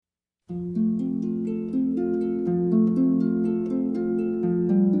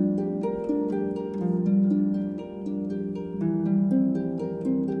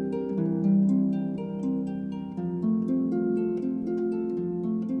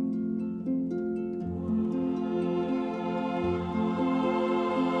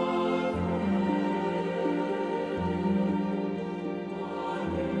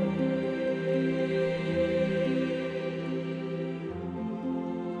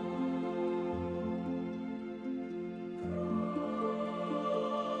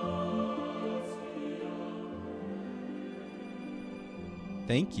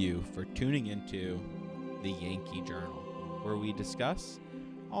Thank you for tuning into the Yankee Journal, where we discuss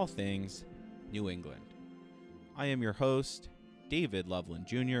all things New England. I am your host, David Loveland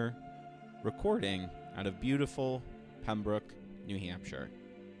Jr., recording out of beautiful Pembroke, New Hampshire.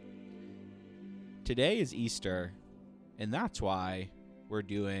 Today is Easter, and that's why we're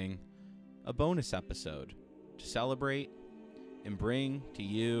doing a bonus episode to celebrate and bring to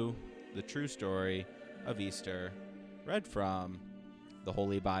you the true story of Easter, read from the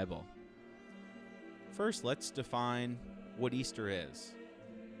Holy Bible. First, let's define what Easter is.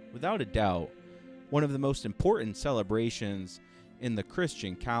 Without a doubt, one of the most important celebrations in the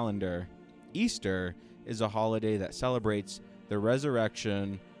Christian calendar, Easter is a holiday that celebrates the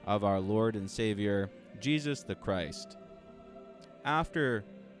resurrection of our Lord and Savior, Jesus the Christ. After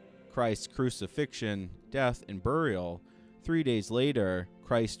Christ's crucifixion, death, and burial, 3 days later,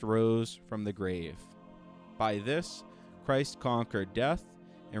 Christ rose from the grave. By this, Christ conquered death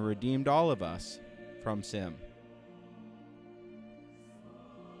and redeemed all of us from sin.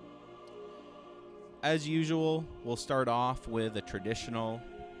 As usual, we'll start off with a traditional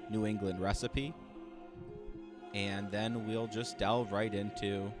New England recipe, and then we'll just delve right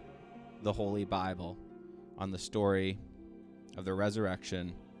into the Holy Bible on the story of the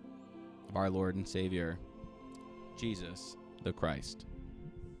resurrection of our Lord and Savior, Jesus the Christ.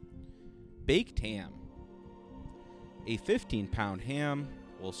 Baked ham. A 15-pound ham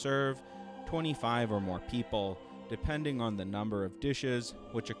will serve 25 or more people, depending on the number of dishes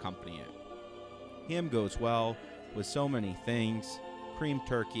which accompany it. Ham goes well with so many things: creamed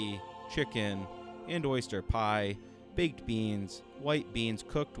turkey, chicken, and oyster pie, baked beans, white beans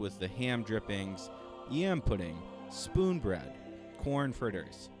cooked with the ham drippings, yam pudding, spoon bread, corn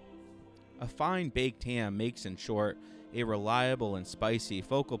fritters. A fine baked ham makes, in short, a reliable and spicy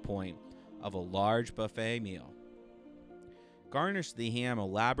focal point of a large buffet meal. Garnish the ham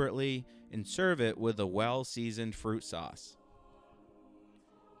elaborately and serve it with a well-seasoned fruit sauce.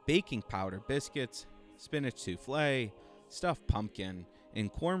 Baking powder biscuits, spinach souffle, stuffed pumpkin,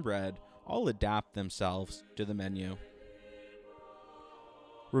 and cornbread all adapt themselves to the menu.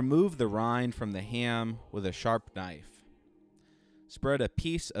 Remove the rind from the ham with a sharp knife. Spread a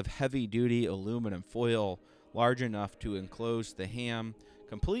piece of heavy-duty aluminum foil large enough to enclose the ham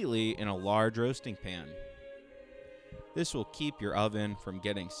completely in a large roasting pan. This will keep your oven from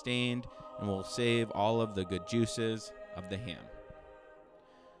getting stained and will save all of the good juices of the ham.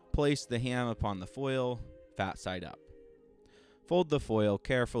 Place the ham upon the foil, fat side up. Fold the foil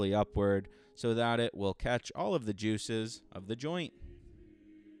carefully upward so that it will catch all of the juices of the joint.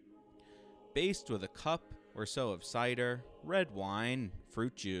 Baste with a cup or so of cider, red wine,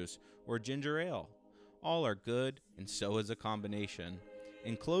 fruit juice, or ginger ale. All are good, and so is a combination.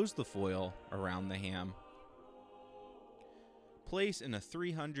 And close the foil around the ham. Place in a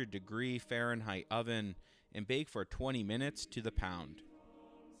 300-degree Fahrenheit oven and bake for 20 minutes to the pound.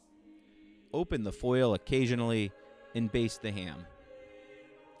 Open the foil occasionally and baste the ham.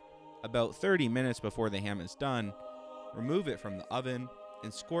 About 30 minutes before the ham is done, remove it from the oven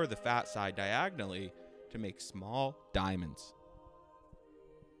and score the fat side diagonally to make small diamonds.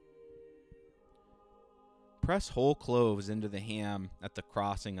 Press whole cloves into the ham at the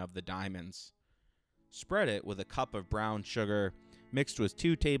crossing of the diamonds. Spread it with a cup of brown sugar mixed with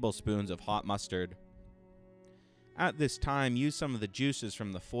 2 tablespoons of hot mustard. At this time, use some of the juices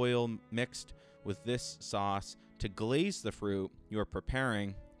from the foil mixed with this sauce to glaze the fruit you are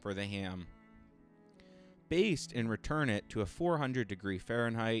preparing for the ham. Baste and return it to a 400-degree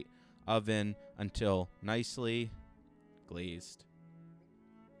Fahrenheit oven until nicely glazed.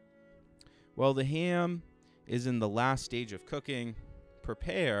 While the ham is in the last stage of cooking,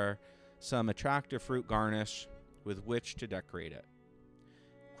 prepare some attractive fruit garnish with which to decorate it.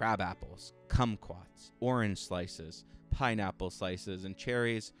 Crab apples, kumquats, orange slices, pineapple slices, and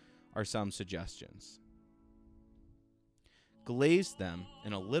cherries are some suggestions. Glaze them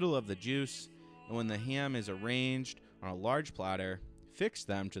in a little of the juice, and when the ham is arranged on a large platter, fix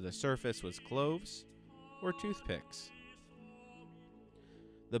them to the surface with cloves or toothpicks.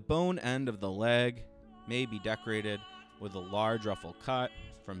 The bone end of the leg may be decorated with a large ruffle cut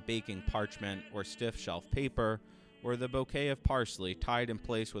from baking parchment or stiff shelf paper, or the bouquet of parsley tied in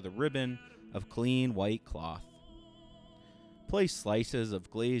place with a ribbon of clean white cloth. Place slices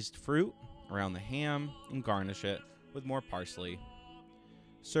of glazed fruit around the ham and garnish it with more parsley.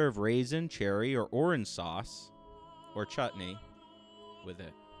 Serve raisin, cherry, or orange sauce or chutney with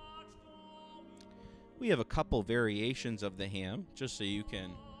it. We have a couple variations of the ham, just so you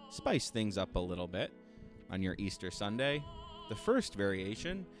can spice things up a little bit on your Easter Sunday. The first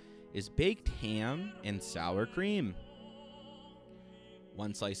variation is baked ham and sour cream.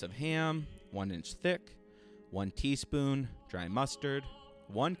 1 slice of ham, 1 inch thick, 1 teaspoon dry mustard,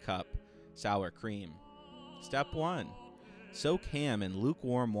 1 cup sour cream. Step 1. Soak ham in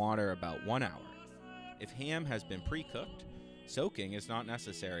lukewarm water about 1 hour. If ham has been pre-cooked, soaking is not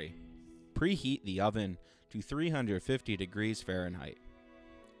necessary. Preheat the oven to 350 degrees Fahrenheit.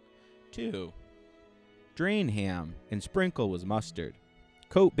 2. Drain ham and sprinkle with mustard.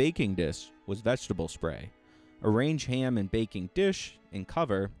 Coat baking dish with vegetable spray. Arrange ham in baking dish and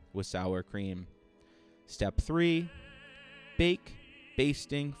cover with sour cream. Step 3. Bake,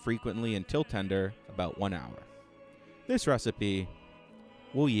 basting frequently until tender, about 1 hour. This recipe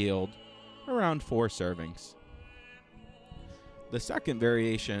will yield around 4 servings. The second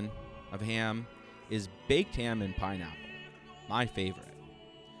variation of ham is baked ham and pineapple, my favorite.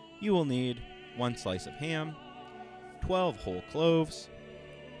 You will need 1 slice of ham, 12 whole cloves,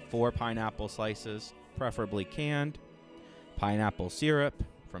 4 pineapple slices, preferably canned, pineapple syrup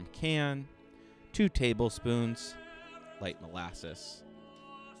from can, 2 tablespoons light molasses.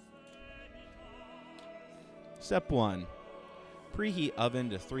 Step 1. Preheat oven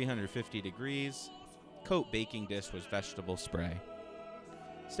to 350 degrees. Coat baking dish with vegetable spray.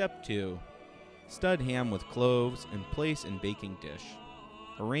 Step 2. Stud ham with cloves and place in baking dish.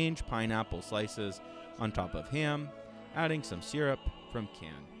 Arrange pineapple slices on top of ham, adding some syrup from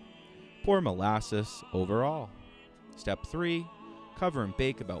can. Pour molasses over all. Step 3. Cover and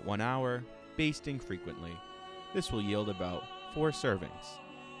bake about 1 hour, basting frequently. This will yield about 4 servings.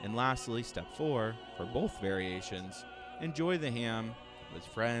 And lastly, step 4, for both variations, enjoy the ham with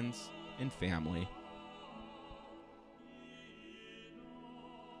friends and family.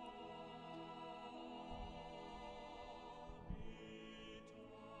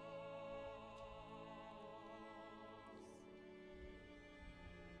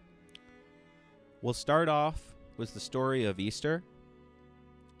 We'll start off with the story of Easter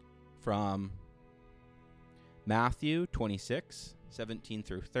from Mathew 26, 17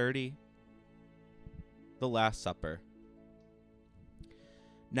 through 30, the Last Supper.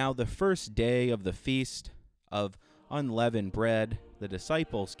 Now the first day of the feast of unleavened bread, the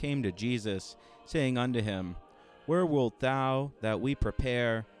disciples came to Jesus, saying unto him, Where wilt thou that we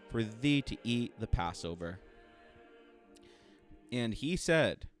prepare for thee to eat the Passover? And he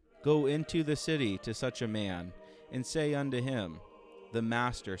said, Go into the city to such a man, and say unto him, The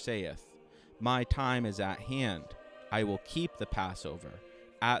Master saith, My time is at hand. I will keep the Passover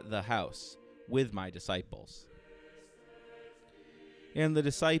at the house with my disciples. And the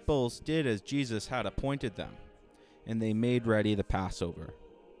disciples did as Jesus had appointed them, and they made ready the Passover.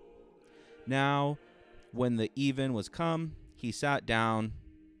 Now, when the even was come, he sat down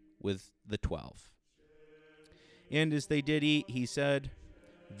with the 12. And as they did eat, he said,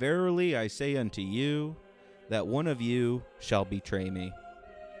 Verily I say unto you, that one of you shall betray me.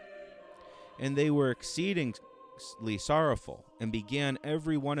 And they were exceedingly sorrowful, and began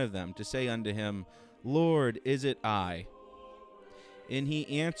every one of them to say unto him, Lord, is it I? And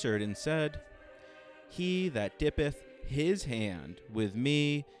he answered and said, He that dippeth his hand with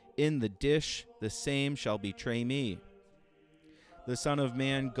me in the dish, the same shall betray me. The Son of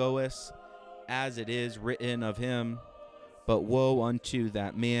Man goeth, as it is written of him, but woe unto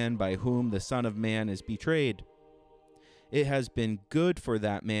that man by whom the Son of Man is betrayed. It has been good for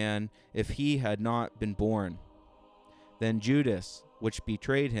that man if he had not been born. Then Judas, which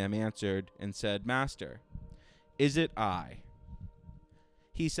betrayed him, answered and said, Master, is it I?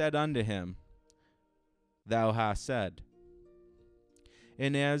 He said unto him, Thou hast said.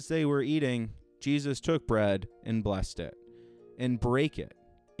 And as they were eating, Jesus took bread and blessed it, and brake it,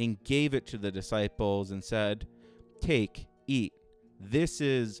 and gave it to the disciples, and said, Take, eat, this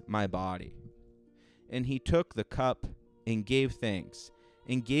is my body. And he took the cup, and gave thanks,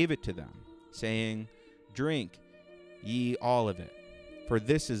 and gave it to them, saying, Drink ye all of it, for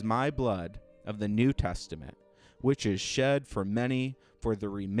this is my blood of the New Testament, which is shed for many for the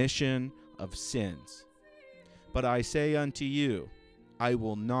remission of sins. But I say unto you, I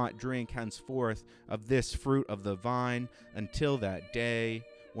will not drink henceforth of this fruit of the vine until that day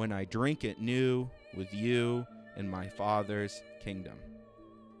when I drink it new with you in my Father's kingdom.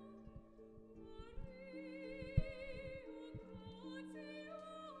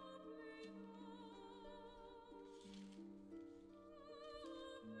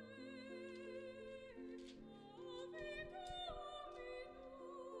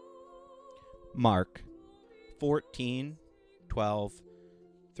 Mark 14:12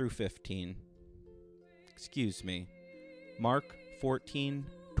 through 15. Excuse me. Mark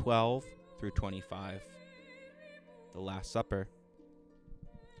 14:12 through 25. The Last Supper.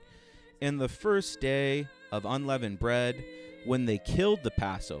 In the first day of unleavened bread, when they killed the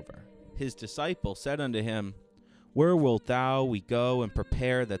Passover, his disciples said unto him, Where wilt thou we go and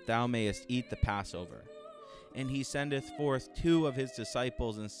prepare that thou mayest eat the Passover? And he sendeth forth 2 of his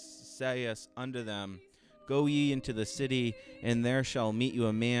disciples, and saith unto them, Go ye into the city, and there shall meet you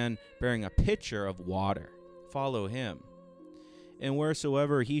a man bearing a pitcher of water. Follow him. And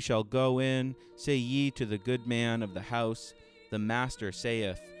wheresoever he shall go in, say ye to the good man of the house, The master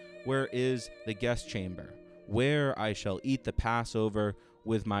saith, Where is the guest chamber, where I shall eat the Passover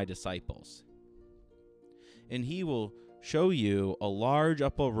with my disciples? And he will show you a large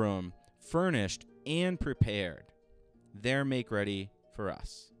upper room, furnished and prepared. There make ready for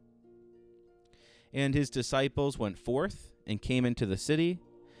us. And his disciples went forth and came into the city,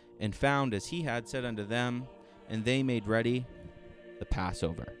 and found as he had said unto them, and they made ready the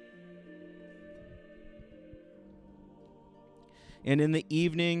Passover. And in the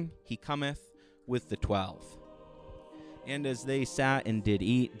evening he cometh with the 12. And as they sat and did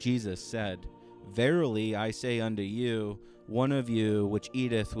eat, Jesus said, Verily I say unto you, one of you which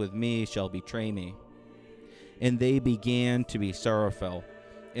eateth with me shall betray me. And they began to be sorrowful,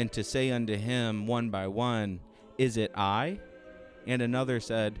 and to say unto him one by one, Is it I? And another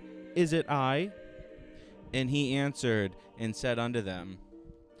said, Is it I? And he answered and said unto them,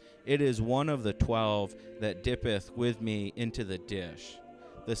 It is one of the 12 that dippeth with me into the dish.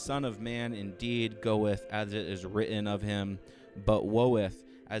 The Son of Man indeed goeth as it is written of him, but woeth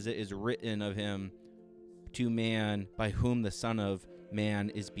as it is written of him to man by whom the Son of Man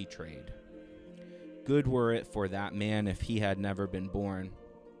is betrayed. Good were it for that man if he had never been born.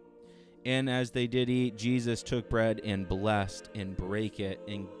 And as they did eat, Jesus took bread and blessed and brake it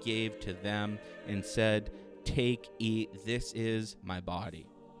and gave to them and said, Take, eat, this is my body.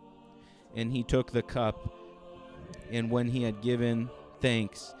 And he took the cup, and when he had given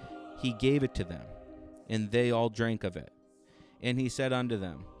thanks, he gave it to them, and they all drank of it. And he said unto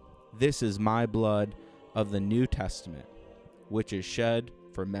them, This is my blood of the New Testament, which is shed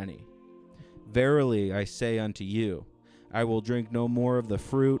for many. Verily I say unto you, I will drink no more of the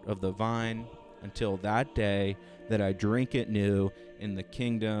fruit of the vine until that day that I drink it new in the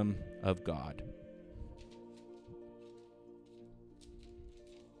kingdom of God.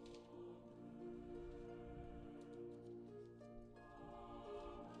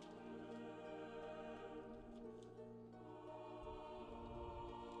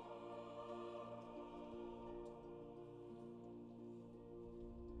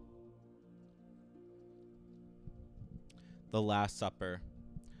 The Last Supper.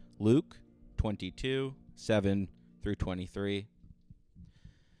 Luke 22:7 through 23.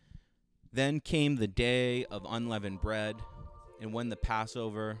 Then came the day of unleavened bread, and when the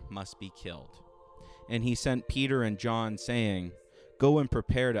Passover must be killed. And he sent Peter and John, saying, Go and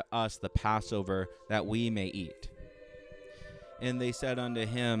prepare to us the Passover, that we may eat. And they said unto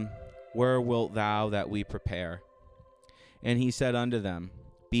him, Where wilt thou that we prepare? And he said unto them,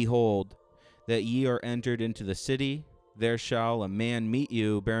 Behold, that ye are entered into the city, there shall a man meet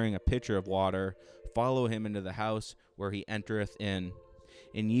you bearing a pitcher of water. Follow him into the house where he entereth in.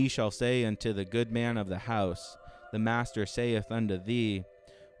 And ye shall say unto the good man of the house, The master saith unto thee,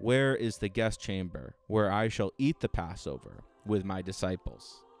 Where is the guest chamber, where I shall eat the Passover with my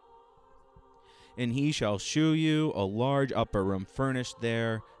disciples? And he shall shew you a large upper room furnished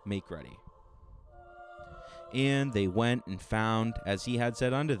there, make ready. And they went and found as he had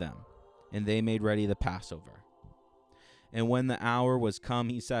said unto them, and they made ready the Passover. And when the hour was come,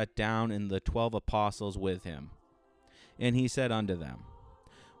 he sat down, and the 12 apostles with him. And he said unto them,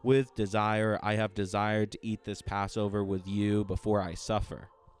 With desire I have desired to eat this Passover with you before I suffer.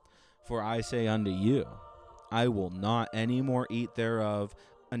 For I say unto you, I will not any more eat thereof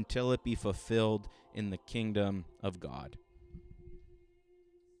until it be fulfilled in the kingdom of God.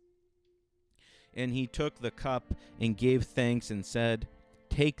 And he took the cup and gave thanks and said,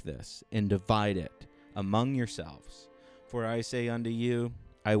 Take this and divide it among yourselves. For I say unto you,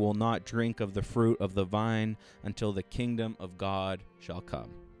 I will not drink of the fruit of the vine until the kingdom of God shall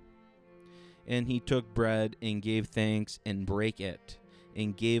come. And he took bread and gave thanks and brake it,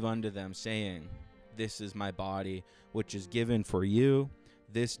 and gave unto them, saying, This is my body, which is given for you.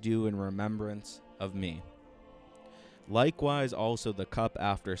 This do in remembrance of me. Likewise also the cup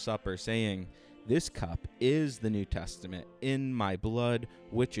after supper, saying, This cup is the New Testament in my blood,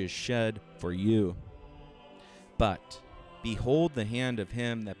 which is shed for you. But behold, the hand of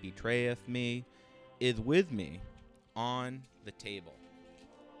him that betrayeth me is with me on the table.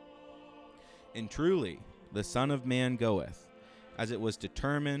 And truly the Son of Man goeth, as it was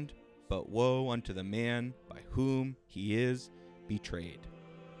determined, but woe unto the man by whom he is betrayed.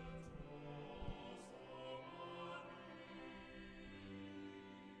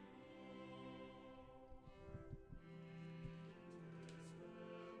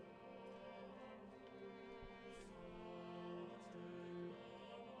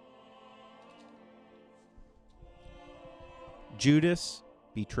 Judas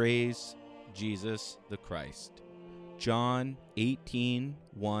betrays Jesus the Christ. John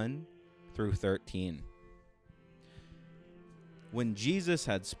 18:1 through 13. When Jesus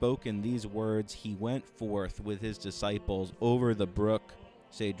had spoken these words, he went forth with his disciples over the brook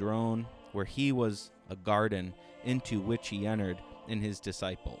Cedron, where he was a garden, into which he entered, and his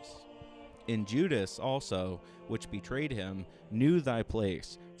disciples. And Judas also, which betrayed him, knew thy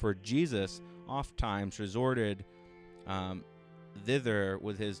place, for Jesus ofttimes resorted thither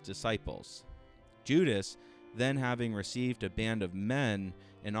with his disciples. Judas, then having received a band of men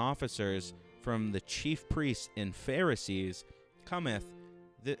and officers from the chief priests and Pharisees, cometh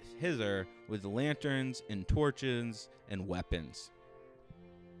hither with lanterns and torches and weapons.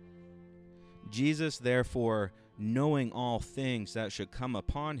 Jesus therefore, knowing all things that should come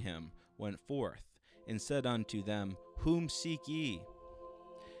upon him, went forth, and said unto them, Whom seek ye?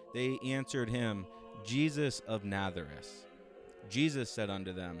 They answered him, Jesus of Nazareth. Jesus said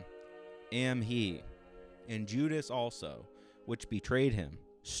unto them, Am he. And Judas also, which betrayed him,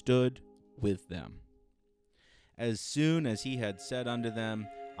 stood with them. As soon as he had said unto them,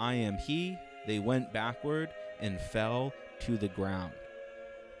 I am he, they went backward and fell to the ground.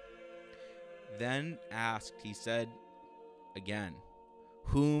 Then he said again,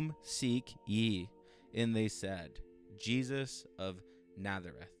 Whom seek ye? And they said, Jesus of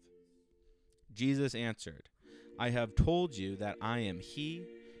Nazareth. Jesus answered, I have told you that I am he.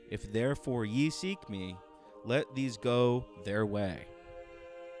 If therefore ye seek me, let these go their way.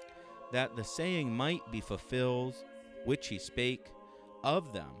 That the saying might be fulfilled, which he spake,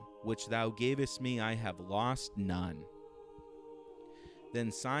 Of them which thou gavest me I have lost none.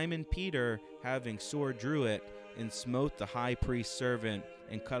 Then Simon Peter, having sword, drew it, and smote the high priest's servant,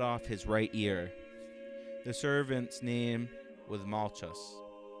 and cut off his right ear. The servant's name was Malchus.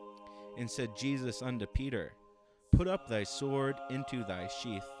 And said Jesus unto Peter, Put up thy sword into thy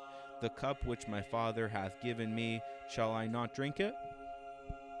sheath. The cup which my Father hath given me, shall I not drink it?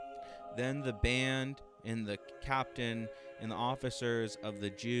 Then the band and the captain and the officers of the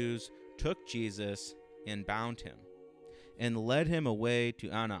Jews took Jesus and bound him, and led him away to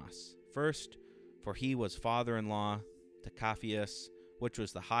Annas. First, for he was father-in-law to Caiaphas, which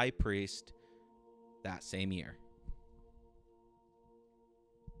was the high priest that same year.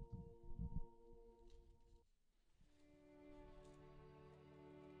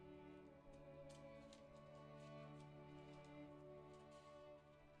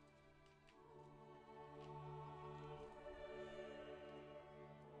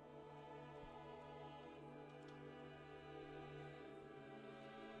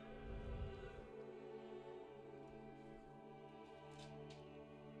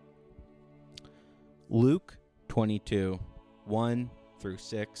 Luke 22:1 through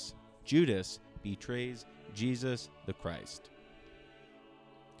 6. Judas betrays Jesus the Christ.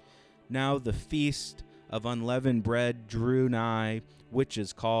 Now the feast of unleavened bread drew nigh, which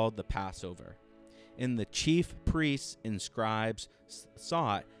is called the Passover. And the chief priests and scribes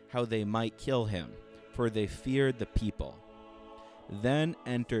sought how they might kill him, for they feared the people. Then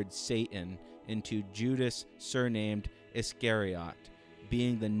entered Satan into Judas, surnamed Iscariot,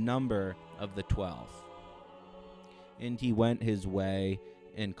 being the number of the 12. And he went his way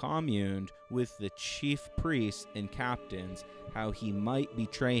and communed with the chief priests and captains how he might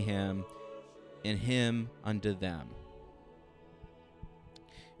betray him, and him unto them.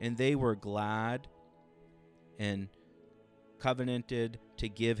 And they were glad and covenanted to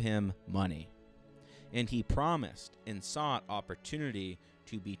give him money. And he promised and sought opportunity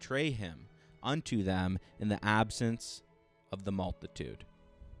to betray him unto them in the absence of the multitude.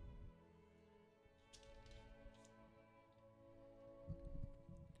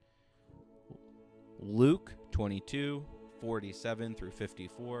 Luke 22:47 through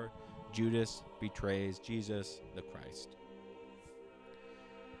 54. Judas betrays Jesus the Christ.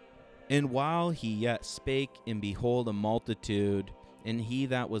 And while he yet spake, and behold, a multitude, and he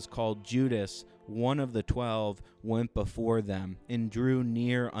that was called Judas, one of the 12, went before them, and drew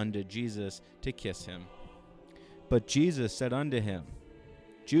near unto Jesus to kiss him. But Jesus said unto him,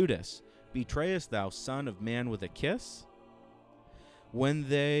 Judas, betrayest thou Son of Man with a kiss? When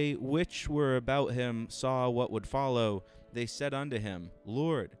they which were about him saw what would follow, they said unto him,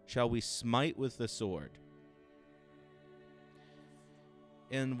 Lord, shall we smite with the sword?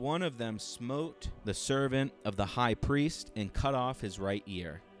 And one of them smote the servant of the high priest, and cut off his right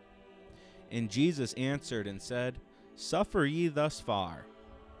ear. And Jesus answered and said, Suffer ye thus far.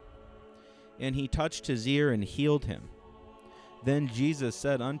 And he touched his ear and healed him. Then Jesus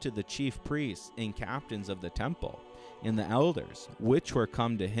said unto the chief priests and captains of the temple, and the elders, which were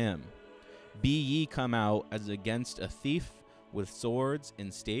come to him, Be ye come out as against a thief with swords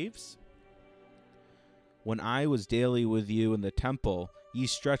and staves? When I was daily with you in the temple, ye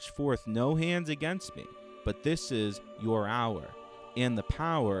stretched forth no hands against me, but this is your hour, and the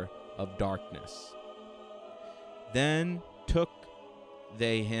power of darkness. Then took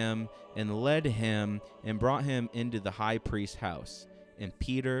they him, and led him, and brought him into the high priest's house, and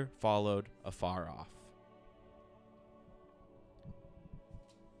Peter followed afar off.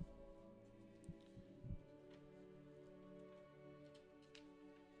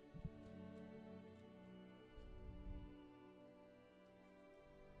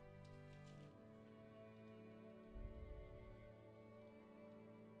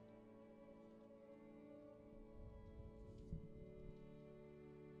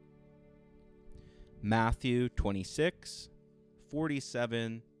 Mathew 26,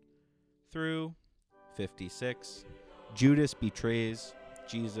 47 through 56. Judas betrays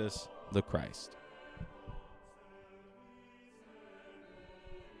Jesus the Christ.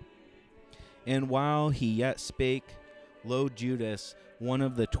 And while he yet spake, lo, Judas, one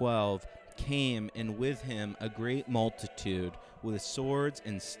of the 12, came, and with him a great multitude, with swords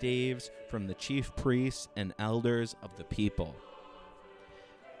and staves, from the chief priests and elders of the people.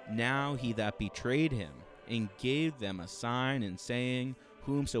 Now he that betrayed him, and gave them a sign, and saying,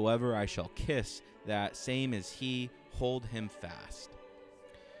 Whomsoever I shall kiss, that same is he, hold him fast.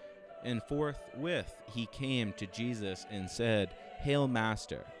 And forthwith he came to Jesus, and said, Hail,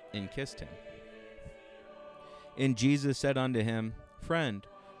 Master, and kissed him. And Jesus said unto him, Friend,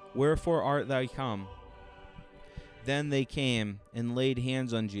 wherefore art thou come? Then they came, and laid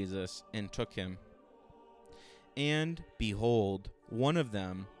hands on Jesus, and took him. And, behold, one of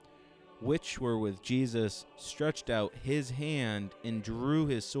them, which were with Jesus, stretched out his hand, and drew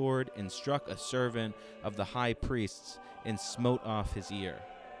his sword, and struck a servant of the high priest's, and smote off his ear.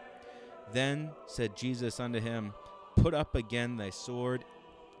 Then said Jesus unto him, Put up again thy sword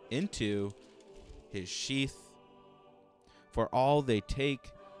into his sheath, for all they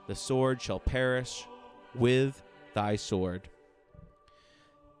take the sword shall perish with thy sword.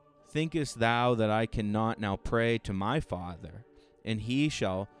 Thinkest thou that I cannot now pray to my Father, and he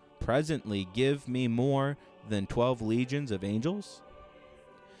shall presently give me more than 12 legions of angels?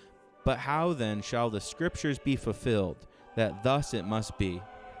 But how then shall the scriptures be fulfilled, that thus it must be?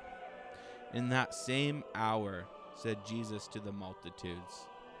 In that same hour said Jesus to the multitudes,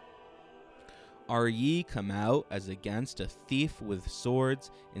 Are ye come out as against a thief with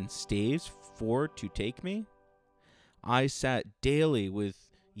swords and staves for to take me? I sat daily with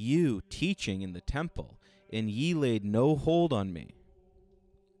you teaching in the temple, and ye laid no hold on me.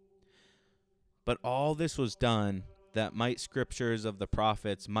 But all this was done, that might scriptures of the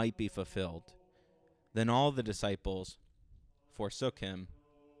prophets might be fulfilled. Then all the disciples forsook him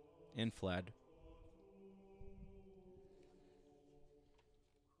and fled.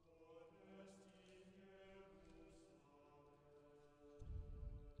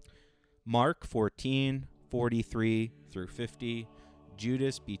 Mark 14, 43 through 50.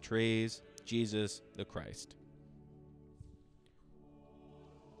 Judas betrays Jesus the Christ.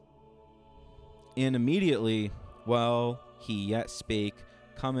 And immediately, while he yet spake,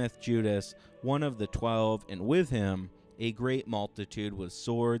 cometh Judas, one of the 12, and with him a great multitude with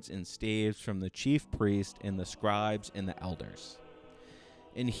swords and staves from the chief priest and the scribes and the elders.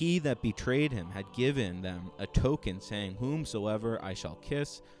 And he that betrayed him had given them a token, saying, Whomsoever I shall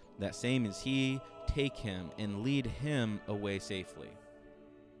kiss, that same is he, take him, and lead him away safely.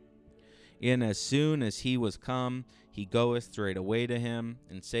 And as soon as he was come, he goeth straightway to him,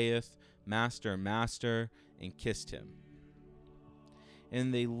 and saith, Master, Master, and kissed him.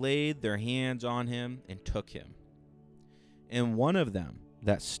 And they laid their hands on him, and took him. And one of them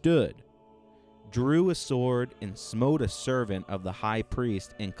that stood drew a sword, and smote a servant of the high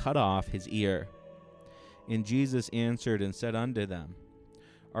priest, and cut off his ear. And Jesus answered and said unto them,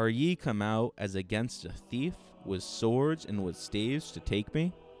 Are ye come out as against a thief, with swords and with staves to take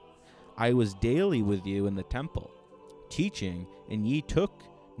me? I was daily with you in the temple, teaching, and ye took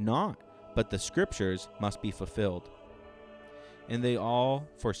not, but the scriptures must be fulfilled. And they all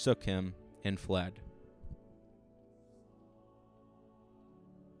forsook him and fled.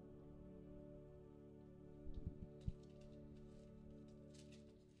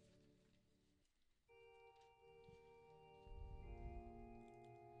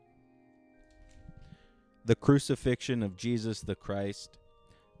 The crucifixion of Jesus the Christ,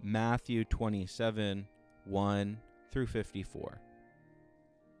 Mathew 27, 1 through 54.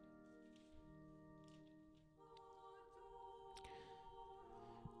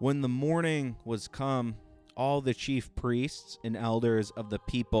 When the morning was come, all the chief priests and elders of the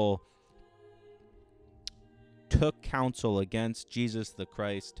people took counsel against Jesus the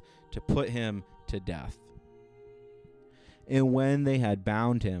Christ to put him to death. And when they had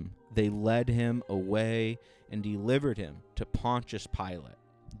bound him, they led him away and delivered him to Pontius Pilate,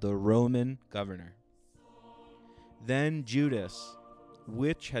 the Roman governor. Then Judas,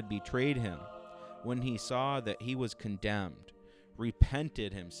 which had betrayed him, when he saw that he was condemned,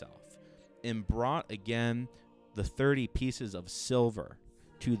 repented himself, and brought again the 30 pieces of silver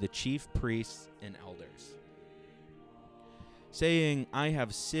to the chief priests and elders, saying, I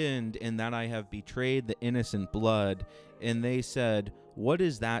have sinned in that I have betrayed the innocent blood. And they said, What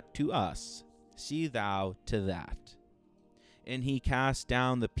is that to us? See thou to that. And he cast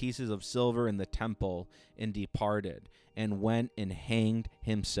down the pieces of silver in the temple, and departed, and went and hanged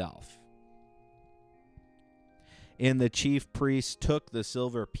himself. And the chief priests took the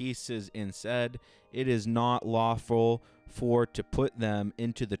silver pieces and said, It is not lawful for to put them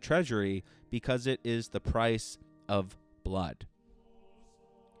into the treasury, because it is the price of blood.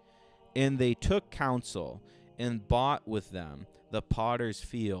 And they took counsel, and bought with them the potter's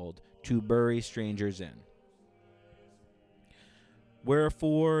field to bury strangers in.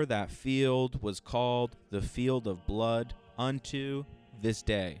 Wherefore that field was called the field of blood unto this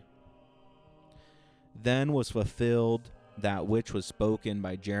day. Then was fulfilled that which was spoken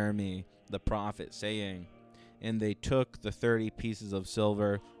by Jeremy the prophet, saying, And they took the 30 pieces of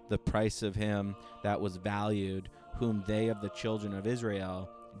silver, the price of him that was valued, whom they of the children of Israel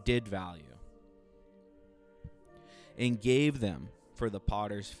did value, and gave them for the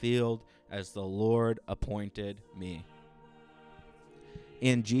potter's field, as the Lord appointed me.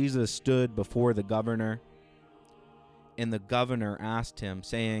 And Jesus stood before the governor, and the governor asked him,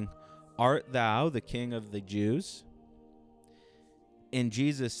 saying, Art thou the king of the Jews? And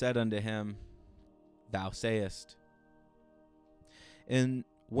Jesus said unto him, Thou sayest. And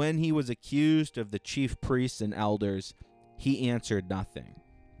when he was accused of the chief priests and elders, he answered nothing.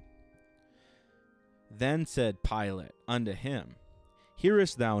 Then said Pilate unto him,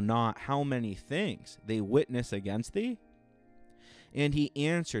 Hearest thou not how many things they witness against thee? And he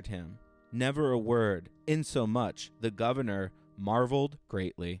answered him, Never a word, insomuch the governor marveled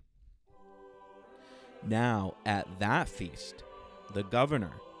greatly. Now at that feast the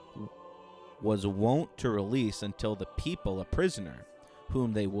governor was wont to release until the people a prisoner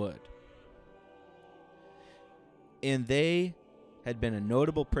whom they would. And they had been a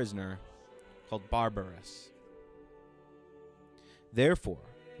notable prisoner called Barabbas. Therefore,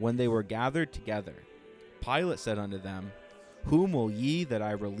 when they were gathered together, Pilate said unto them, Whom will ye that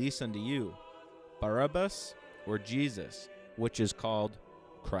I release unto you, Barabbas or Jesus, which is called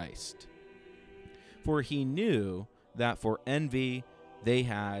Christ? For he knew that for envy they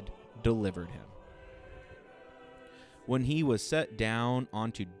had delivered him. When he was set down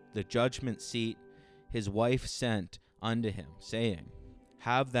onto the judgment seat, his wife sent unto him, saying,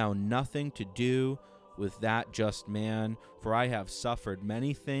 Have thou nothing to do with that just man, for I have suffered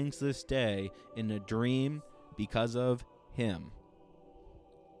many things this day in a dream because of him.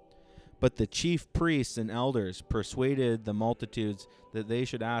 But the chief priests and elders persuaded the multitudes that they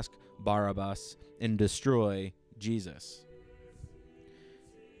should ask Barabbas and destroy Jesus.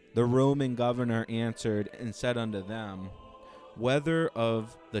 The Roman governor answered and said unto them, Whether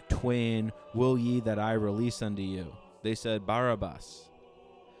of the twain will ye that I release unto you? They said, Barabbas.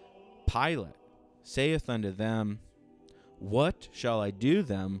 Pilate saith unto them, What shall I do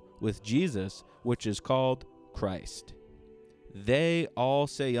them with Jesus, which is called Christ? They all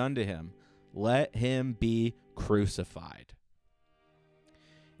say unto him, Let him be crucified.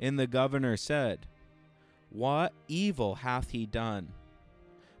 And the governor said, What evil hath he done?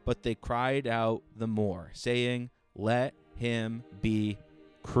 But they cried out the more, saying, Let him be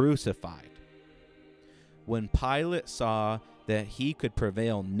crucified. When Pilate saw that he could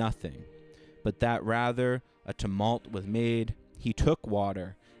prevail nothing, but that rather a tumult was made, he took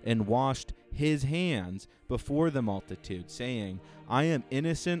water, and washed his hands before the multitude, saying, I am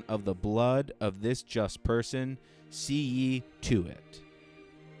innocent of the blood of this just person. See ye to it.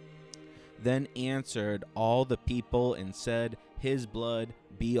 Then answered all the people and said, His blood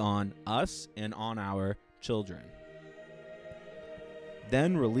be on us and on our children.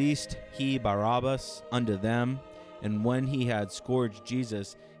 Then released he Barabbas unto them, and when he had scourged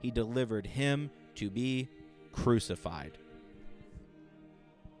Jesus, he delivered him to be crucified.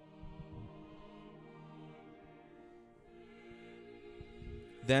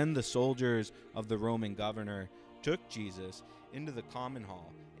 Then the soldiers of the Roman governor took Jesus into the common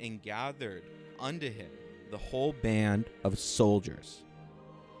hall and gathered unto him the whole band of soldiers.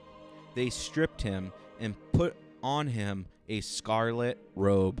 They stripped him and put on him a scarlet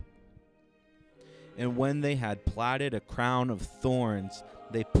robe. And when they had platted a crown of thorns,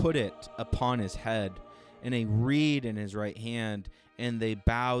 they put it upon his head, and a reed in his right hand, and they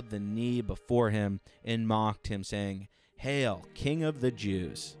bowed the knee before him and mocked him, saying, Hail, King of the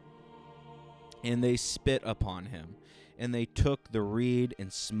Jews! And they spit upon him, and they took the reed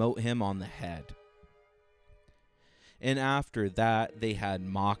and smote him on the head. And after that they had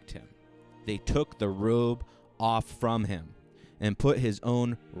mocked him, they took the robe off from him, and put his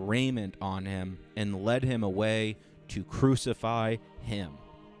own raiment on him, and led him away to crucify him.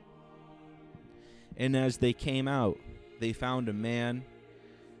 And as they came out, they found a man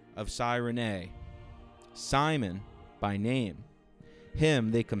of Cyrene, Simon by name.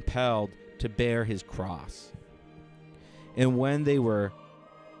 Him they compelled to bear his cross. And when they were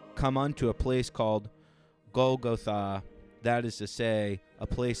come unto a place called Golgotha, that is to say, a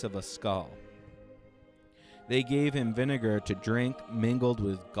place of a skull, they gave him vinegar to drink mingled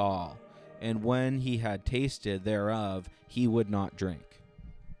with gall, and when he had tasted thereof, he would not drink.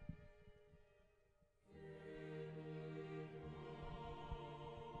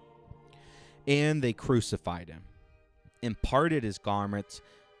 And they crucified him, and parted his garments,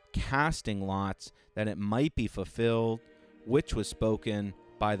 casting lots, that it might be fulfilled, which was spoken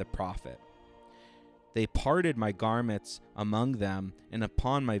by the prophet. They parted my garments among them, and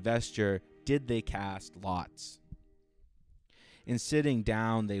upon my vesture did they cast lots. And sitting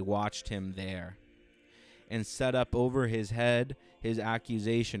down they watched him there, and set up over his head his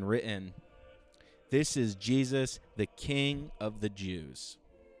accusation written, This is Jesus, the King of the Jews.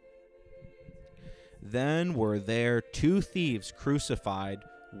 Then were there two thieves crucified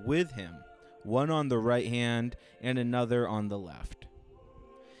with him, one on the right hand and another on the left.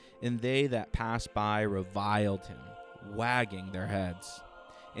 And they that passed by reviled him, wagging their heads,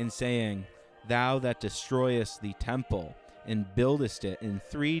 and saying, Thou that destroyest the temple, and buildest it in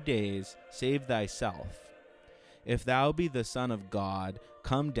 3 days, save thyself. If thou be the Son of God,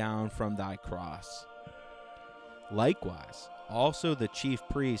 come down from thy cross. Likewise, also the chief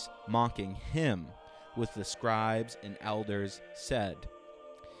priests, mocking him with the scribes and elders, said,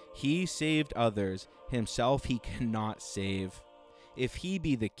 He saved others, himself he cannot save. If he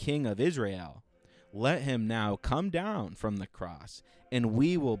be the King of Israel, let him now come down from the cross, and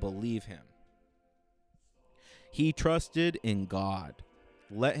we will believe him. He trusted in God.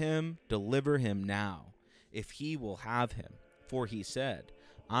 Let him deliver him now, if he will have him. For he said,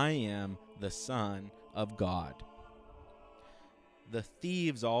 I am the Son of God. The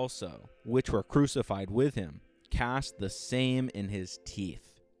thieves also, which were crucified with him, cast the same in his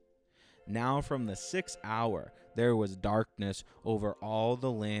teeth. Now from the 6th hour there was darkness over all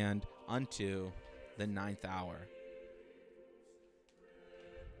the land unto the 9th hour.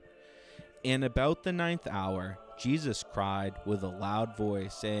 And about the 9th hour, Jesus cried with a loud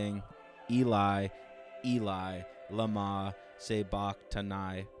voice, saying, Eli, Eli, lama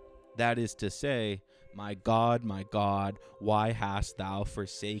sabachthani. That is to say, my God, why hast thou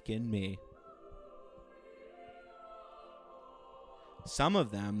forsaken me? Some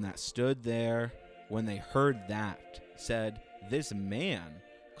of them that stood there, when they heard that, said, This man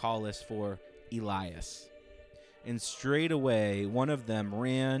calleth for Elias. And straightway one of them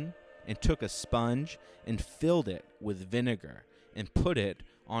ran and took a sponge and filled it with vinegar and put it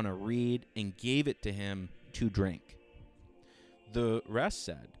on a reed and gave it to him to drink. The rest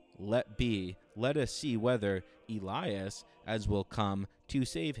said, Let be, let us see whether Elias as will come to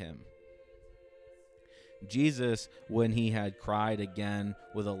save him. Jesus, when he had cried again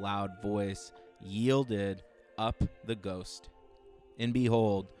with a loud voice, yielded up the ghost. And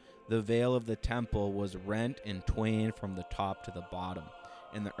behold, the veil of the temple was rent in twain from the top to the bottom,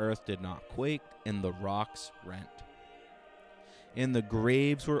 and the earth did not quake, and the rocks rent. And the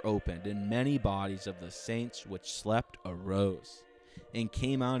graves were opened, and many bodies of the saints which slept arose, and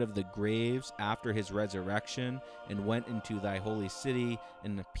came out of the graves after his resurrection, and went into thy holy city,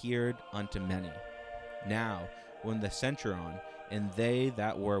 and appeared unto many. Now, when the centurion and they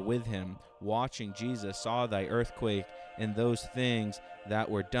that were with him, watching Jesus, saw thy earthquake and those things that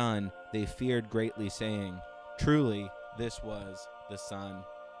were done, they feared greatly, saying, Truly, this was the Son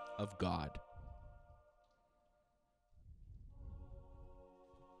of God.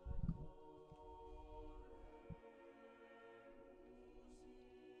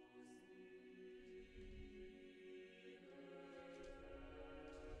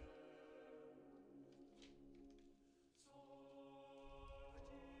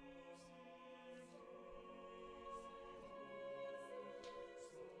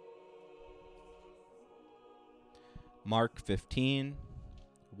 Mark 15,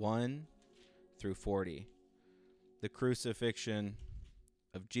 1 through 40. The crucifixion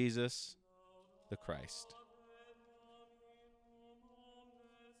of Jesus the Christ.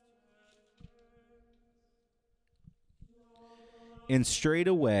 And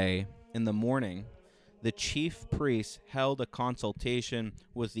straightway in the morning, the chief priests held a consultation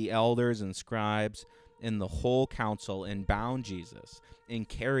with the elders and scribes and the whole council, and bound Jesus, and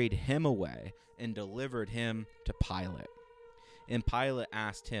carried him away, and delivered him to Pilate. And Pilate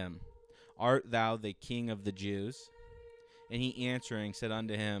asked him, Art thou the king of the Jews? And he answering said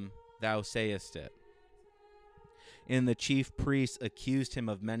unto him, Thou sayest it. And the chief priests accused him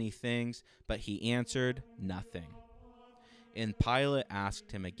of many things, but he answered nothing. And Pilate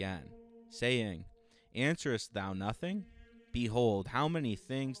asked him again, saying, Answerest thou nothing? Behold, how many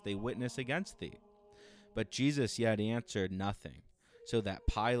things they witness against thee. But Jesus yet answered nothing, so that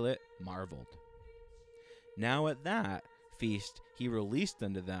Pilate marveled. Now at that feast he released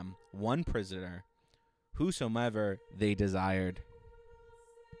unto them one prisoner, whosoever they desired.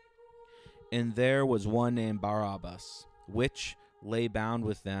 And there was one named Barabbas, which lay bound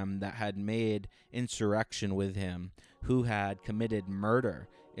with them that had made insurrection with him, who had committed murder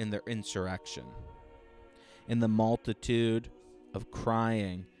in their insurrection. And the multitude of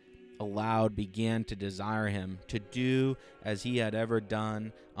crying aloud began to desire him to do as he had ever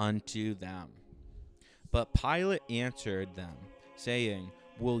done unto them. But Pilate answered them, saying,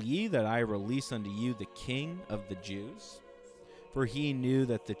 Will ye that I release unto you the King of the Jews? For he knew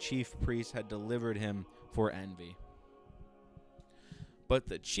that the chief priests had delivered him for envy. But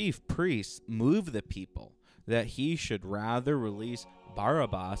the chief priests moved the people, that he should rather release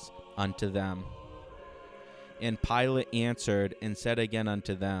Barabbas unto them. And Pilate answered and said again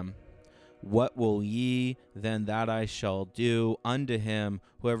unto them, What will ye then that I shall do unto him,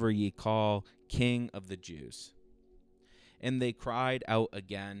 whoever ye call King of the Jews? And they cried out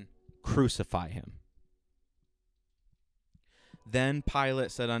again, Crucify him. Then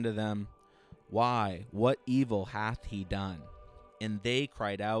Pilate said unto them, Why, what evil hath he done? And they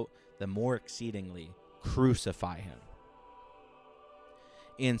cried out the more exceedingly, Crucify him.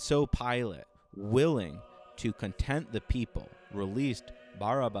 And so Pilate, willing to content the people, released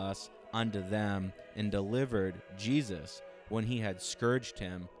Barabbas unto them, and delivered Jesus, when he had scourged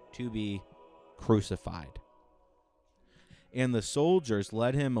him, to be crucified. And the soldiers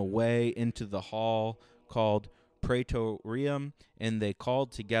led him away into the hall called Praetorium, and they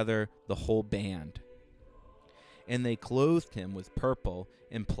called together the whole band. And they clothed him with purple,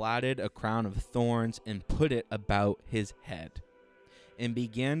 and platted a crown of thorns, and put it about his head, and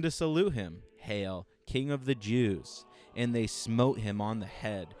began to salute him, Hail, King of the Jews! And they smote him on the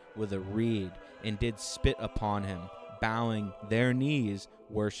head with a reed, and did spit upon him, bowing their knees,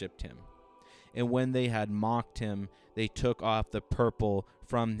 worshipped him. And when they had mocked him, they took off the purple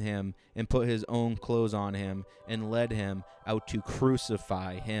from him, and put his own clothes on him, and led him out to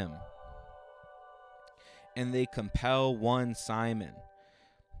crucify him. And they compel one Simon,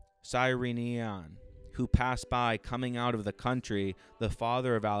 Cyrenian, who passed by, coming out of the country, the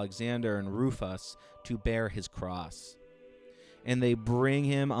father of Alexander and Rufus, to bear his cross. And they bring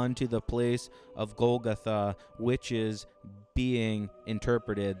him unto the place of Golgotha, which is, being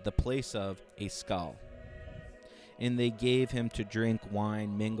interpreted, the place of a skull. And they gave him to drink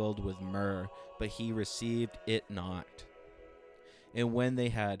wine mingled with myrrh, but he received it not. And when they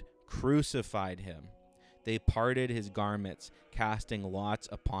had crucified him, they parted his garments, casting lots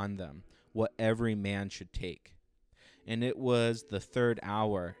upon them, what every man should take. And it was the 3rd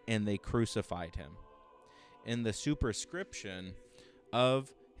hour, and they crucified him. And the superscription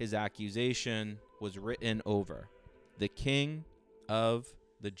of his accusation was written over, The King of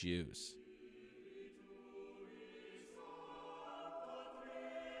the Jews.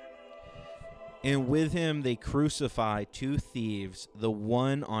 And with him they crucify 2 thieves, the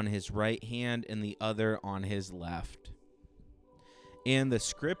one on his right hand and the other on his left. And the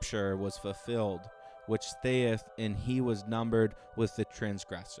scripture was fulfilled, which saith, and he was numbered with the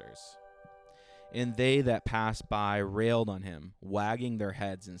transgressors. And they that passed by railed on him, wagging their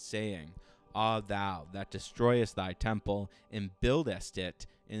heads and saying, Ah, thou that destroyest thy temple, and buildest it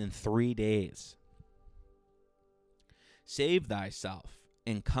in 3 days, save thyself,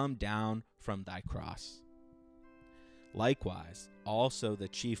 and come down from thy cross. Likewise, also the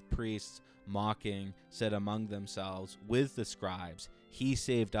chief priests, mocking, said among themselves with the scribes, He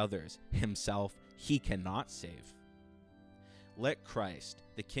saved others, himself he cannot save. Let Christ,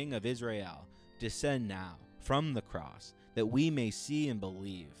 the King of Israel, descend now from the cross, that we may see and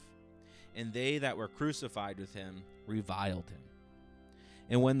believe. And they that were crucified with him reviled him.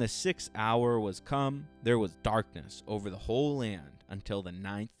 And when the 6th hour was come, there was darkness over the whole land until the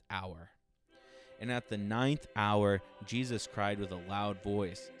 9th hour. And at the 9th hour Jesus cried with a loud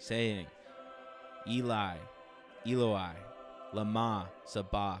voice, saying, Eli, Eloi, lama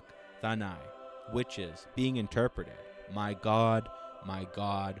sabachthani, which is, being interpreted, my God,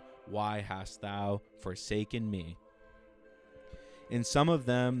 why hast thou forsaken me? And some of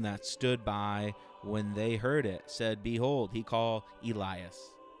them that stood by, when they heard it, said, Behold, he called Elias.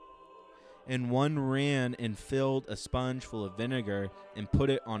 And one ran and filled a sponge full of vinegar, and put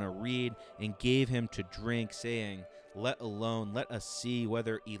it on a reed, and gave him to drink, saying, Let alone, let us see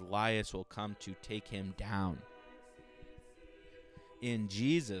whether Elias will come to take him down. And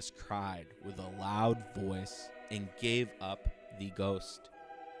Jesus cried with a loud voice, and gave up the ghost.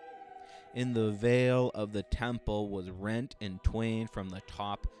 And the veil of the temple was rent in twain from the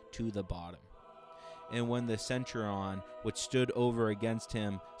top to the bottom. And when the centurion, which stood over against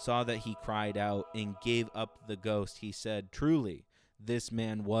him, saw that he cried out and gave up the ghost, he said, Truly, this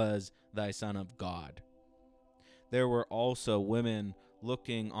man was thy Son of God. There were also women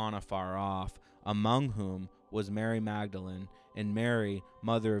looking on afar off, among whom was Mary Magdalene, and Mary,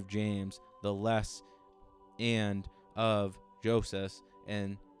 mother of James the Less, and of Joseph,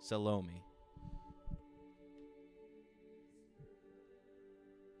 and Salome.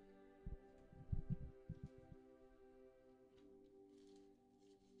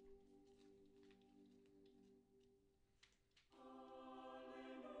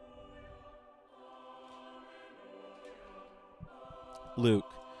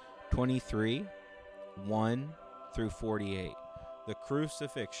 Luke 23, 1 through 48. The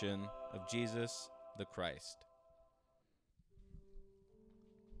Crucifixion of Jesus the Christ.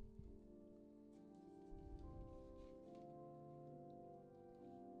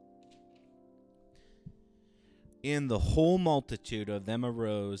 And the whole multitude of them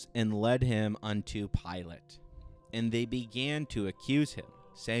arose and led him unto Pilate. And they began to accuse him,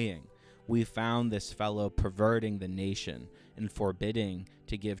 saying, We found this fellow perverting the nation, and forbidding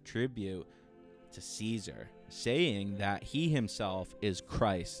to give tribute to Caesar, saying that he himself is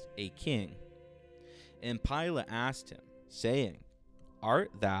Christ, a king. And Pilate asked him, saying,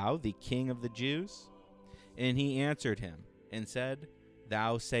 Art thou the king of the Jews? And he answered him, and said,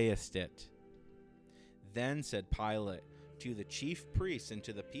 Thou sayest it. Then said Pilate to the chief priests and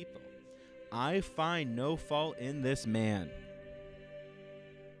to the people, I find no fault in this man.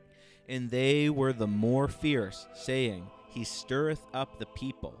 And they were the more fierce, saying, He stirreth up the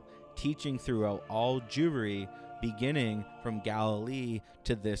people, teaching throughout all Jewry, beginning from Galilee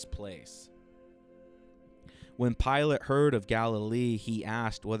to this place. When Pilate heard of Galilee, he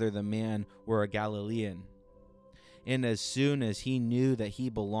asked whether the man were a Galilean. And as soon as he knew that he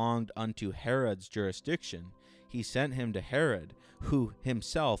belonged unto Herod's jurisdiction, he sent him to Herod, who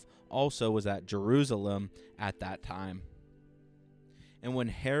himself also was at Jerusalem at that time. And when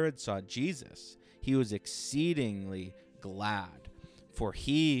Herod saw Jesus, he was exceedingly glad, for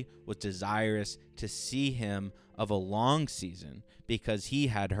he was desirous to see him of a long season, because he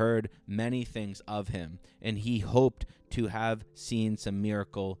had heard many things of him, and he hoped to have seen some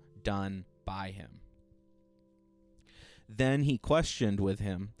miracle done by him. Then he questioned with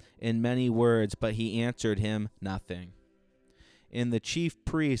him in many words, but he answered him nothing. And the chief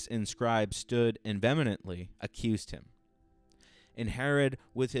priests and scribes stood and vehemently accused him. And Herod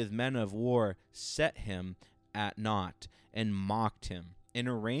with his men of war set him at naught, and mocked him, and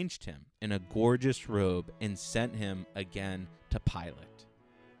arranged him in a gorgeous robe, and sent him again to Pilate.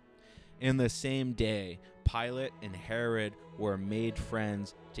 In the same day Pilate and Herod were made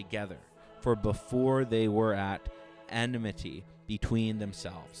friends together, for before they were at enmity between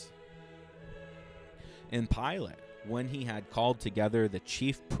themselves. And Pilate, when he had called together the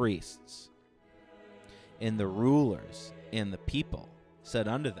chief priests and the rulers and the people, said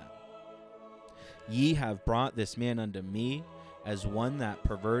unto them, Ye have brought this man unto me, as one that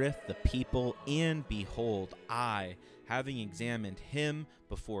perverteth the people, and behold, I, having examined him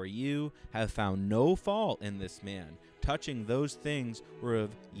before you, have found no fault in this man, touching those things whereof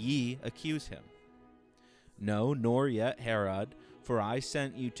ye accuse him. No, nor yet Herod, for I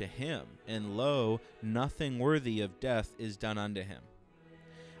sent you to him, and lo, nothing worthy of death is done unto him.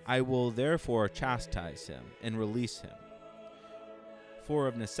 I will therefore chastise him, and release him. For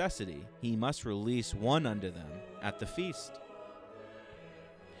of necessity he must release one unto them at the feast.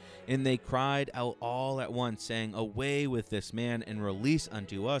 And they cried out all at once, saying, Away with this man, and release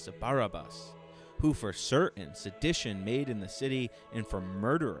unto us Barabbas, who for certain sedition made in the city, and for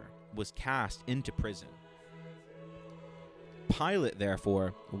murderer was cast into prison. Pilate,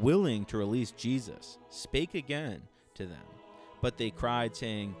 therefore, willing to release Jesus, spake again to them. But they cried,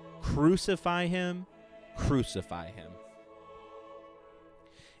 saying, Crucify him, crucify him.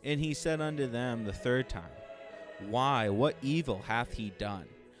 And he said unto them the third time, Why, what evil hath he done?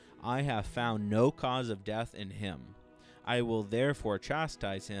 I have found no cause of death in him. I will therefore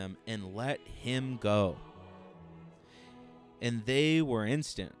chastise him, and let him go. And they were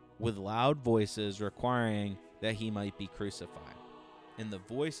instant, with loud voices requiring that he might be crucified. And the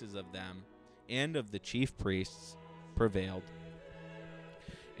voices of them and of the chief priests prevailed.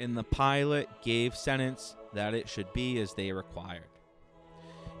 And the Pilate gave sentence that it should be as they required.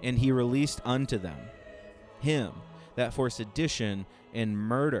 And he released unto them him that for sedition and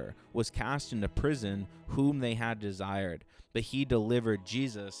murder was cast into prison, whom they had desired, but he delivered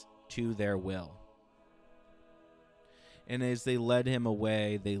Jesus to their will. And as they led him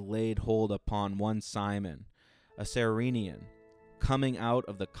away, they laid hold upon one Simon, a Cyrenian, coming out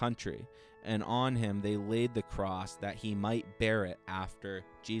of the country, and on him they laid the cross, that he might bear it after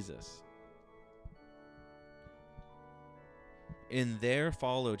Jesus. And there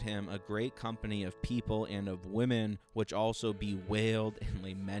followed him a great company of people and of women, which also bewailed and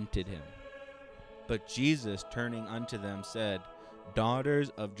lamented him. But Jesus, turning unto them, said, Daughters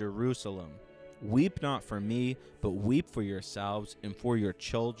of Jerusalem, weep not for me, but weep for yourselves and for your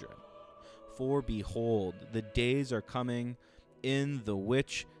children. For behold, the days are coming, in the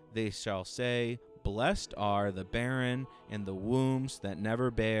which they shall say, Blessed are the barren, and the wombs that never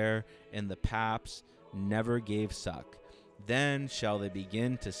bare, and the paps never gave suck. Then shall they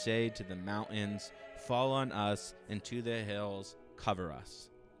begin to say to the mountains, Fall on us, and to the hills, cover us.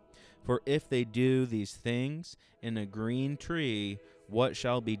 For if they do these things in a green tree, what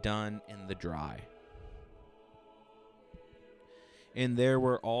shall be done in the dry? And there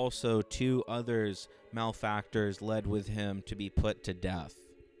were also 2 others malefactors led with him to be put to death.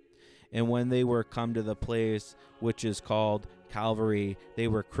 And when they were come to the place which is called Calvary, they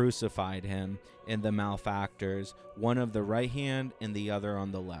were crucified him and the malefactors, one of the right hand and the other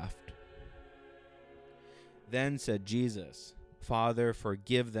on the left. Then said Jesus, Father,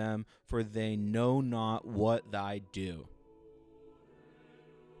 forgive them, for they know not what they do.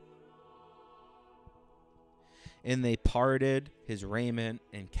 And they parted his raiment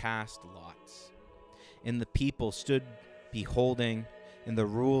and cast lots. And the people stood beholding, and the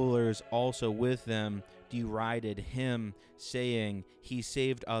rulers also with them derided him, saying, He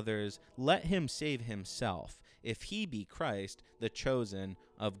saved others, let him save himself, if he be Christ, the chosen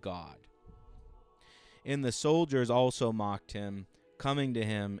of God. And the soldiers also mocked him, coming to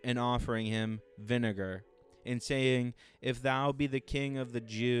him and offering him vinegar, and saying, If thou be the king of the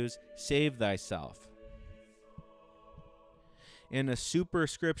Jews, save thyself. And a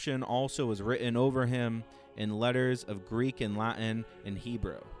superscription also was written over him in letters of Greek and Latin and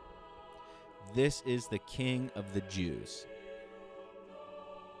Hebrew. This is the King of the Jews.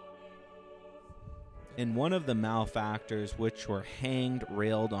 And one of the malefactors which were hanged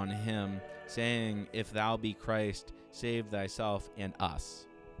railed on him, saying, If thou be Christ, save thyself and us.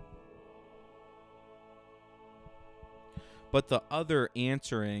 But the other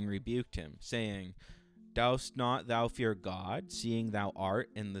answering rebuked him, saying, Dost not thou fear God, seeing thou art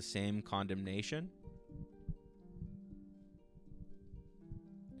in the same condemnation?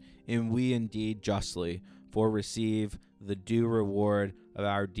 And we indeed justly, for receive the due reward of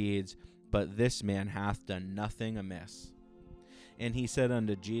our deeds, but this man hath done nothing amiss. And he said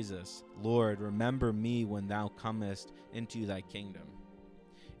unto Jesus, Lord, remember me when thou comest into thy kingdom.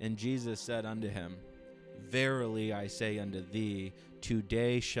 And Jesus said unto him, Verily I say unto thee,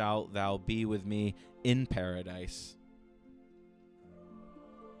 today shalt thou be with me in paradise.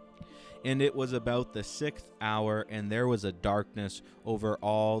 And it was about the 6th hour, and there was a darkness over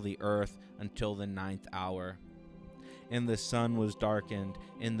all the earth until the 9th hour. And the sun was darkened,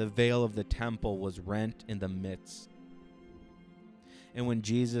 and the veil of the temple was rent in the midst. And when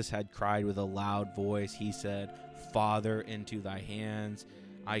Jesus had cried with a loud voice, he said, Father, into thy hands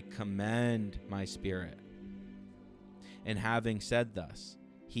I commend my spirit. And having said thus,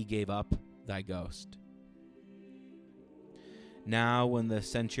 he gave up thy ghost. Now when the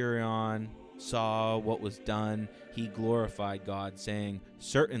centurion saw what was done, he glorified God, saying,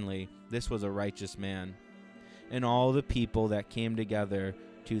 Certainly this was a righteous man. And all the people that came together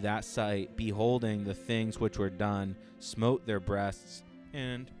to that sight, beholding the things which were done, smote their breasts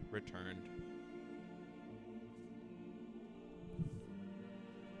and returned.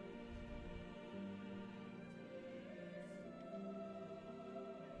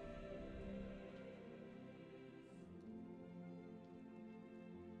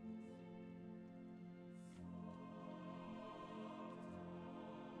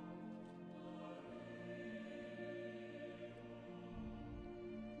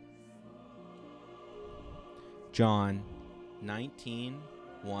 John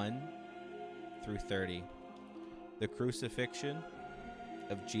 19:1 through 30. The Crucifixion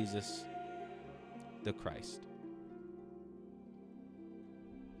of Jesus the Christ.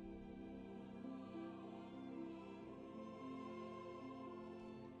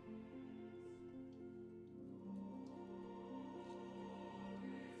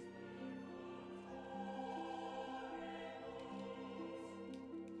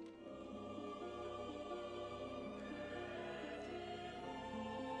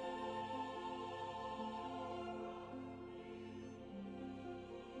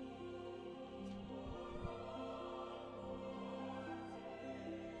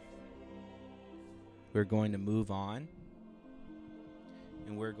 We're going to move on,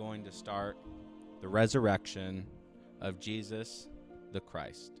 and we're going to start the resurrection of Jesus the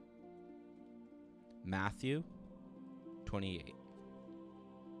Christ. Mathew 28.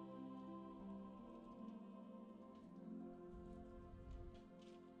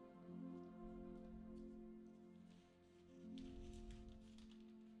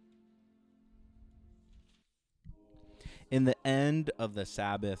 In the end of the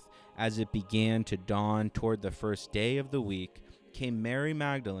Sabbath, as it began to dawn toward the first day of the week, came Mary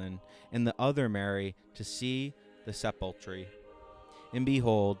Magdalene and the other Mary to see the sepulchre. And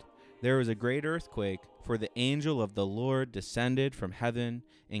behold, there was a great earthquake, for the angel of the Lord descended from heaven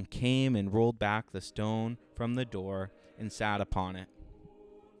and came and rolled back the stone from the door and sat upon it.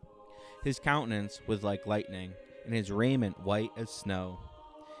 His countenance was like lightning, and his raiment white as snow.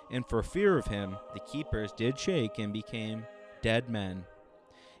 And for fear of him, the keepers did shake and became dead men.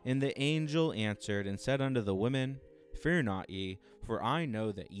 And the angel answered and said unto the women, Fear not ye, for I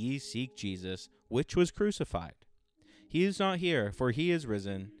know that ye seek Jesus, which was crucified. He is not here, for he is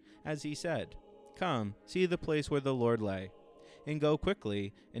risen, as he said. Come, see the place where the Lord lay. And go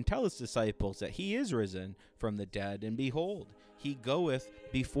quickly, and tell his disciples that he is risen from the dead, and behold, he goeth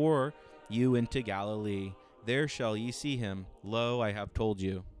before you into Galilee. There shall ye see him. Lo, I have told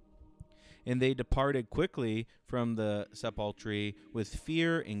you. And they departed quickly from the sepulchre with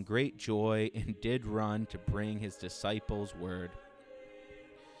fear and great joy, and did run to bring his disciples word.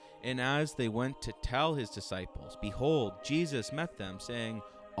 And as they went to tell his disciples, behold, Jesus met them, saying,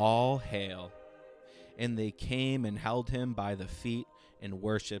 All hail. And they came and held him by the feet and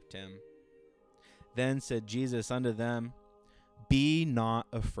worshipped him. Then said Jesus unto them, Be not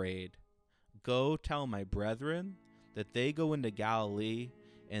afraid. Go tell my brethren that they go into Galilee,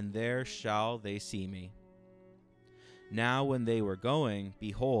 and there shall they see me. Now when they were going,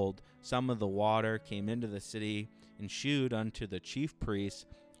 behold, some of the water came into the city, and shewed unto the chief priests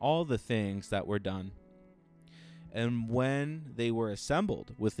all the things that were done. And when they were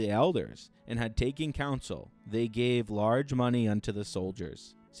assembled with the elders, and had taken counsel, they gave large money unto the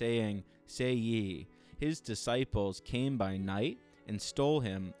soldiers, saying, Say ye, his disciples came by night, and stole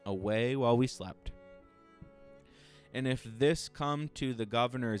him away while we slept. And if this come to the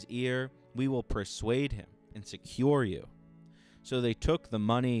governor's ear, we will persuade him and secure you. So they took the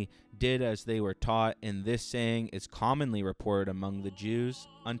money, did as they were taught, and this saying is commonly reported among the Jews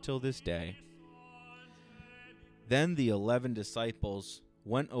until this day. Then the 11 disciples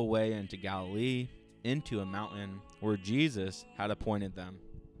went away into Galilee, into a mountain where Jesus had appointed them.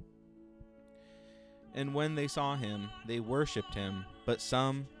 And when they saw him, they worshipped him, but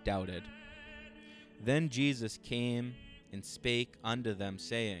some doubted. Then Jesus came and spake unto them,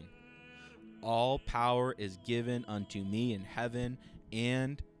 saying, All power is given unto me in heaven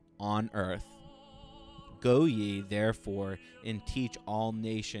and on earth. Go ye, therefore, and teach all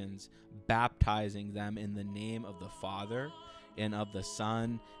nations, baptizing them in the name of the Father, and of the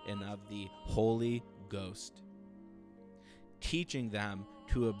Son, and of the Holy Ghost, teaching them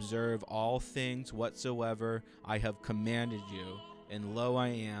to observe all things whatsoever I have commanded you. and lo, I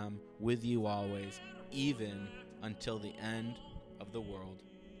am with you always, even until the end of the world.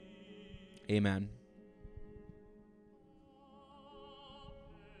 Amen.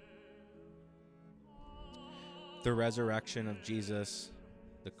 The resurrection of Jesus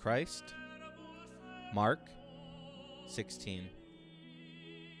the Christ. Mark 16.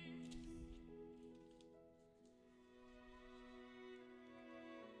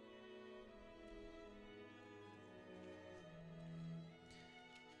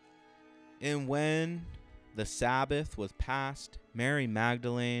 And when the Sabbath was past, Mary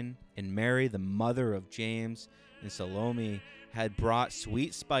Magdalene and Mary the mother of James and Salome had brought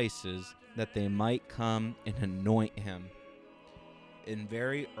sweet spices that they might come and anoint him. And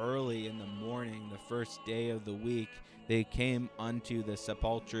very early in the morning, the first day of the week, they came unto the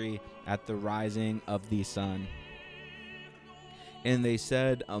sepulchre at the rising of the sun. And they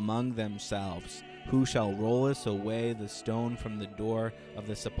said among themselves, Who shall roll us away the stone from the door of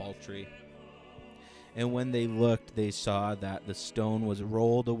the sepulchre? And when they looked, they saw that the stone was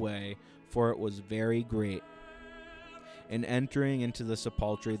rolled away, for it was very great. And entering into the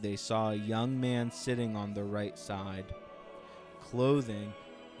sepulchre, they saw a young man sitting on the right side, clothing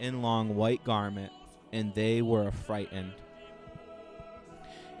in long white garment, and they were affrighted.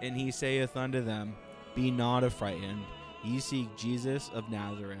 And he saith unto them, Be not affrighted, ye seek Jesus of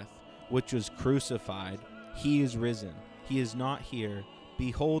Nazareth, which was crucified. He is risen, he is not here.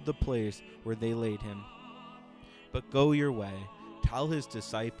 Behold the place where they laid him. But go your way, tell his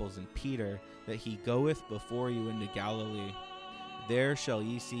disciples and Peter that he goeth before you into Galilee. There shall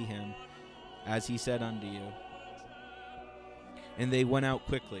ye see him, as he said unto you. And they went out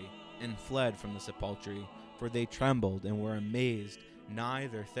quickly, and fled from the sepulchre, for they trembled and were amazed,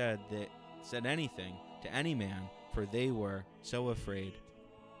 neither said anything to any man, for they were so afraid.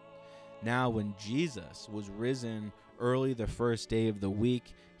 Now when Jesus was risen early the first day of the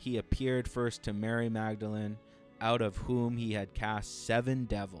week, he appeared first to Mary Magdalene, out of whom he had cast 7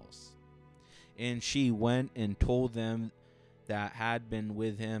 devils. And she went and told them that had been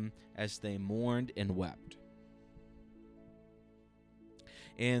with him, as they mourned and wept.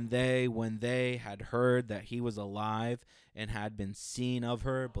 And they, when they had heard that he was alive and had been seen of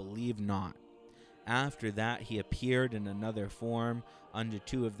her, believed not. After that he appeared in another form unto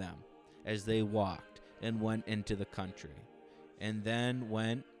 2 of them, as they walked, and went into the country. And then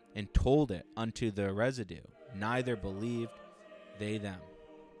went and told it unto the residue, neither believed they them.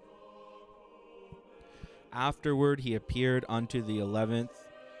 Afterward he appeared unto the 11th,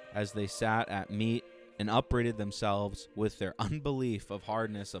 as they sat at meat, and upbraided themselves with their unbelief of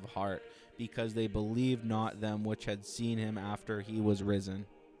hardness of heart, because they believed not them which had seen him after he was risen.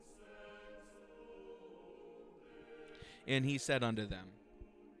 And he said unto them,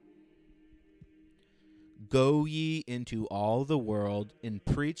 Go ye into all the world, and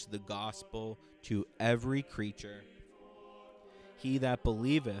preach the gospel to every creature. He that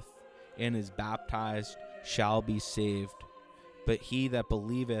believeth and is baptized shall be saved, but he that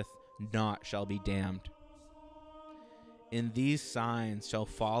believeth not shall be damned. And these signs shall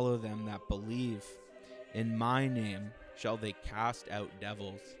follow them that believe. In my name shall they cast out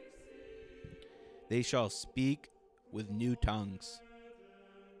devils. They shall speak with new tongues.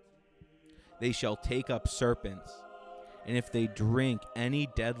 They shall take up serpents, and if they drink any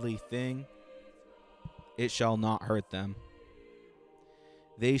deadly thing, it shall not hurt them.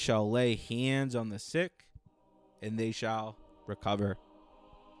 They shall lay hands on the sick, and they shall recover.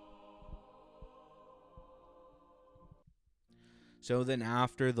 So then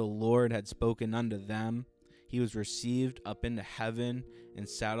after the Lord had spoken unto them, he was received up into heaven, and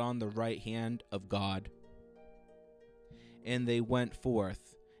sat on the right hand of God. And they went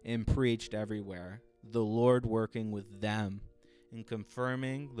forth and preached everywhere, the Lord working with them, and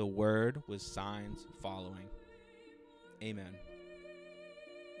confirming the word with signs following. Amen.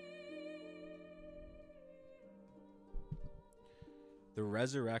 The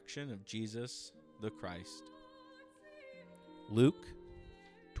resurrection of Jesus the Christ. Luke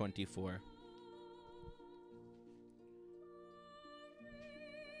 24.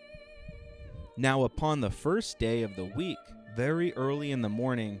 Now upon the first day of the week, very early in the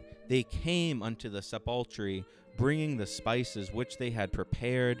morning, they came unto the sepulchre, bringing the spices which they had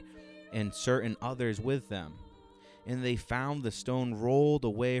prepared, and certain others with them. And they found the stone rolled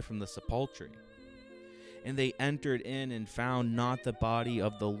away from the sepulchre. And they entered in and found not the body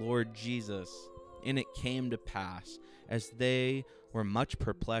of the Lord Jesus. And it came to pass, as they were much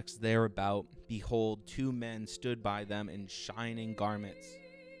perplexed thereabout, behold, 2 men stood by them in shining garments.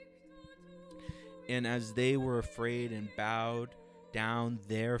 And as they were afraid and bowed down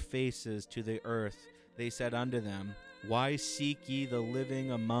their faces to the earth, they said unto them, Why seek ye the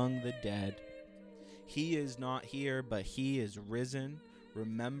living among the dead? He is not here, but he is risen.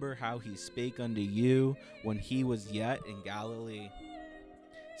 Remember how he spake unto you when he was yet in Galilee,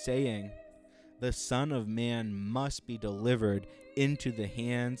 saying, the Son of Man must be delivered into the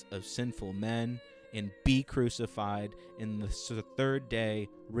hands of sinful men, and be crucified, and the third day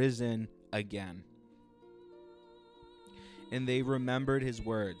risen again. And they remembered his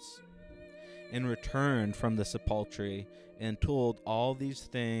words, and returned from the sepulchre, and told all these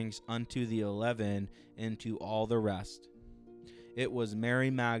things unto the 11, and to all the rest. It was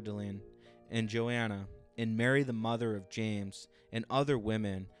Mary Magdalene, and Joanna, and Mary the mother of James, and other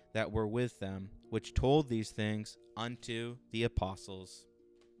women that were with them, which told these things unto the apostles.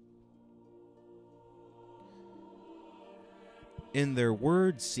 And their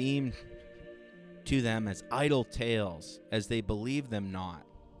words seemed to them as idle tales, as they believed them not.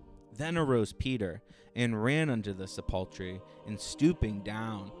 Then arose Peter, and ran unto the sepulchre, and stooping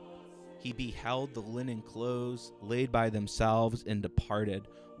down, he beheld the linen clothes laid by themselves, and departed,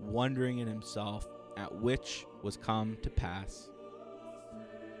 wondering in himself at which was come to pass.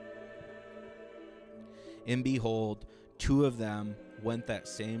 And behold, two of them went that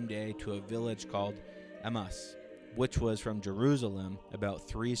same day to a village called Emmaus, which was from Jerusalem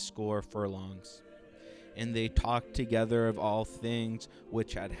about 80 furlongs. And they talked together of all things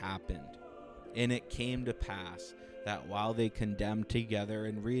which had happened. And it came to pass that while they condemned together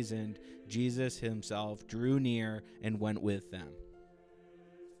and reasoned, Jesus himself drew near and went with them.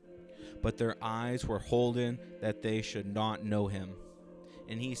 But their eyes were holden that they should not know him.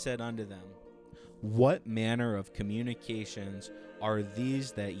 And he said unto them, what manner of communications are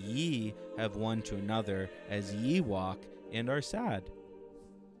these that ye have one to another, as ye walk and are sad?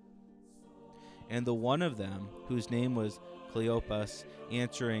 And the one of them, whose name was Cleopas,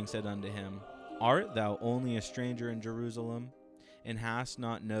 answering said unto him, art thou only a stranger in Jerusalem, and hast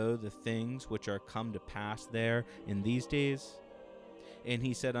not known the things which are come to pass there in these days? And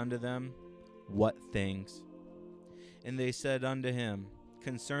he said unto them, what things? And they said unto him,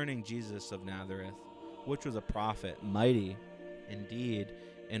 concerning Jesus of Nazareth, which was a prophet, mighty in deed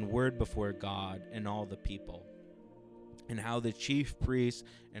and word before God and all the people, and how the chief priests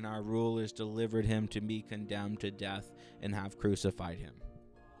and our rulers delivered him to be condemned to death, and have crucified him.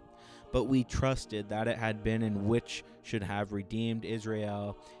 But we trusted that it had been in which should have redeemed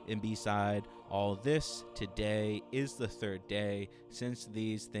Israel, and beside all this, today is the third day since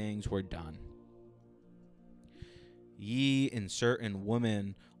these things were done. Ye and certain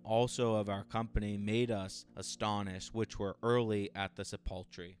women also of our company made us astonished, which were early at the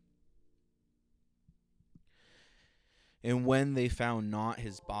sepulchre. And when they found not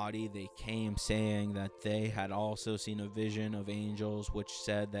his body, they came, saying that they had also seen a vision of angels, which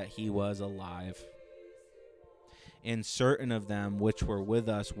said that he was alive. And certain of them which were with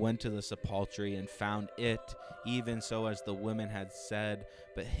us went to the sepulchre, and found it even so as the women had said,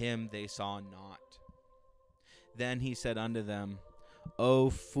 but him they saw not. Then he said unto them, O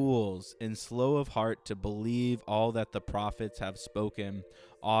fools, and slow of heart to believe all that the prophets have spoken,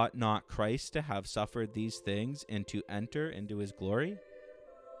 ought not Christ to have suffered these things, and to enter into his glory?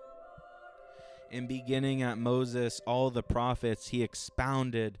 And beginning at Moses, all the prophets, he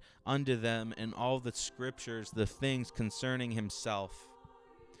expounded unto them in all the scriptures the things concerning himself.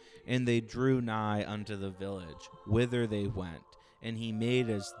 And they drew nigh unto the village, whither they went, and he made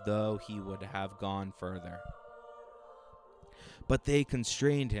as though he would have gone further. But they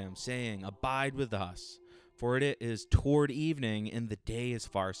constrained him, saying, abide with us, for it is toward evening, and the day is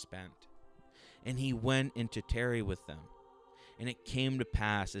far spent. And he went in to tarry with them. And it came to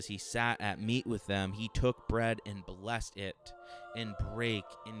pass, as he sat at meat with them, he took bread and blessed it, and brake,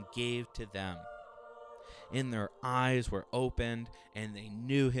 and gave to them. And their eyes were opened, and they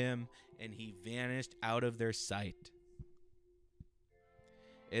knew him, and he vanished out of their sight.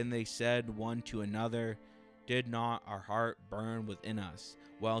 And they said one to another, did not our heart burn within us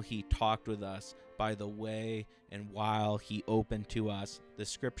while he talked with us by the way, and while he opened to us the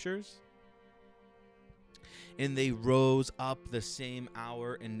scriptures? And they rose up the same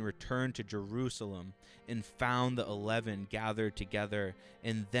hour and returned to Jerusalem, and found the 11 gathered together,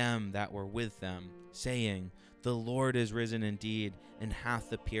 and them that were with them, saying, the Lord is risen indeed, and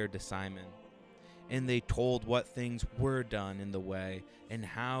hath appeared to Simon. And they told what things were done in the way, and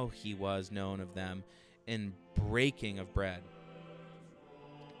how he was known of them, in breaking of bread.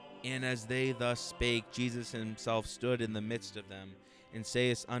 And as they thus spake, Jesus himself stood in the midst of them, and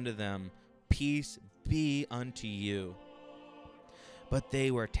saith unto them, peace be unto you. But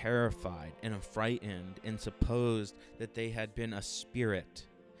they were terrified and affrighted, and supposed that they had been a spirit.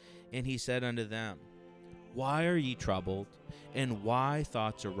 And he said unto them, Why are ye troubled, and why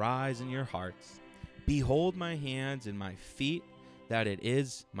thoughts arise in your hearts? Behold my hands and my feet, that it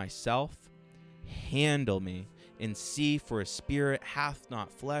is myself. Handle me, and see, for a spirit hath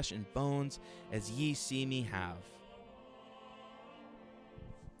not flesh and bones, as ye see me have.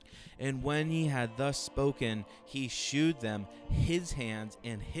 And when he had thus spoken, he shewed them his hands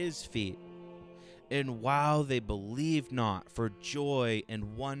and his feet. And while they believed not for joy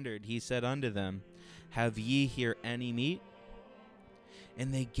and wondered, he said unto them, Have ye here any meat?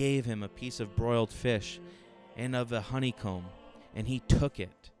 And they gave him a piece of broiled fish and of a honeycomb, and he took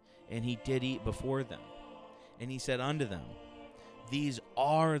it, and he did eat before them. And he said unto them, These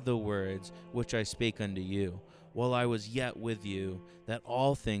are the words which I spake unto you, while I was yet with you, that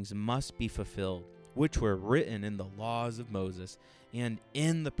all things must be fulfilled, which were written in the laws of Moses, and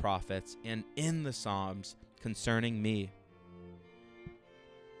in the prophets, and in the Psalms concerning me.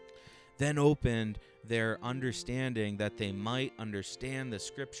 Then opened their understanding, that they might understand the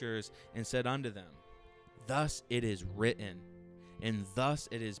Scriptures, and said unto them, Thus it is written, and thus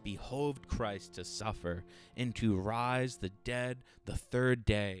it is behoved Christ to suffer, and to rise the dead the third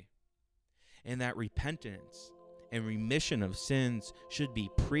day, and that repentance and remission of sins should be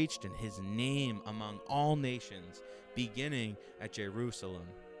preached in his name among all nations, beginning at Jerusalem.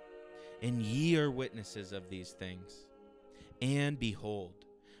 And ye are witnesses of these things. And behold,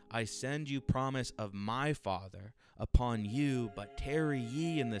 I send you promise of my Father upon you, but tarry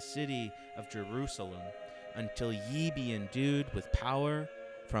ye in the city of Jerusalem, until ye be endued with power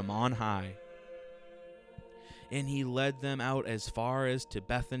from on high. And he led them out as far as to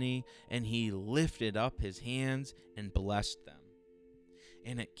Bethany, and he lifted up his hands and blessed them.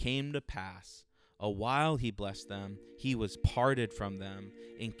 And it came to pass, a while he blessed them, he was parted from them,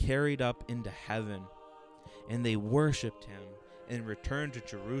 and carried up into heaven. And they worshipped him, and returned to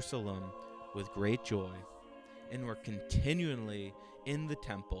Jerusalem with great joy, and were continually in the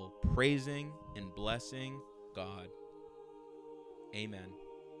temple, praising and blessing God. Amen.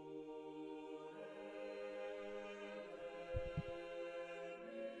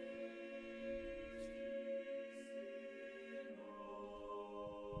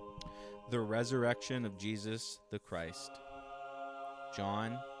 The resurrection of Jesus the Christ.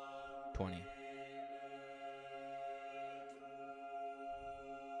 John 20.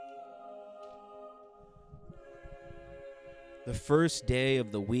 The first day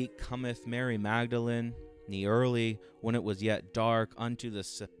of the week cometh Mary Magdalene, early, when it was yet dark, unto the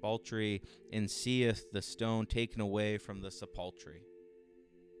sepulchre, and seeth the stone taken away from the sepulchre.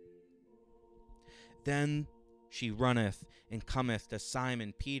 Then she runneth, and cometh to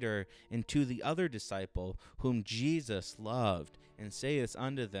Simon Peter, and to the other disciple, whom Jesus loved, and saith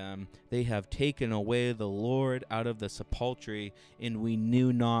unto them, They have taken away the Lord out of the sepulchre, and we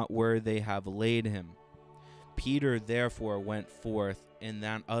knew not where they have laid him. Peter therefore went forth, and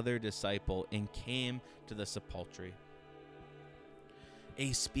that other disciple, and came to the sepulchre.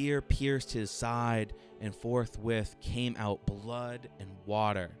 A spear pierced his side, and forthwith came out blood and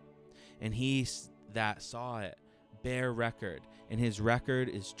water. And he that saw it bare record, and his record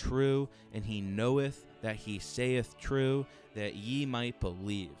is true, and he knoweth that he saith true, that ye might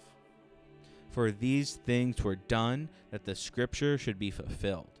believe. For these things were done, that the scripture should be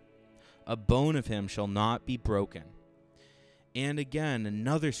fulfilled. A bone of him shall not be broken. And again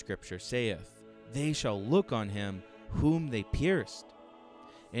another scripture saith, They shall look on him whom they pierced.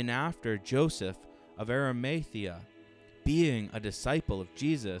 And after Joseph of Arimathea, being a disciple of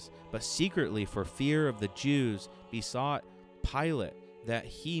Jesus, but secretly for fear of the Jews, besought Pilate that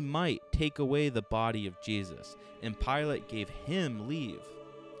he might take away the body of Jesus. And Pilate gave him leave.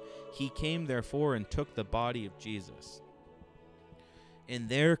 He came therefore and took the body of Jesus. And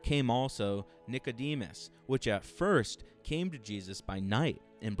there came also Nicodemus, which at first came to Jesus by night,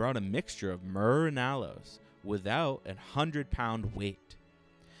 and brought a mixture of myrrh and aloes, without 100-pound weight.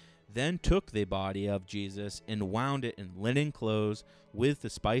 Then took they body of Jesus, and wound it in linen clothes with the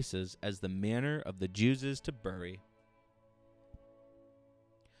spices, as the manner of the Jews is to bury.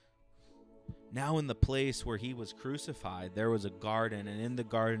 Now in the place where he was crucified there was a garden, and in the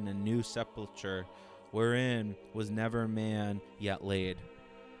garden a new sepulchre, wherein was never man yet laid.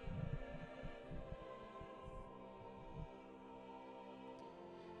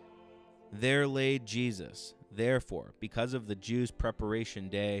 There laid Jesus. Therefore, because of the Jews' preparation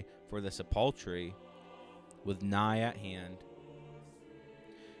day for the sepulchre was nigh at hand,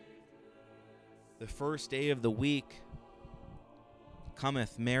 the first day of the week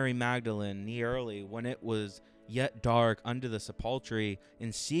cometh Mary Magdalene early, when it was yet dark, unto the sepulchre,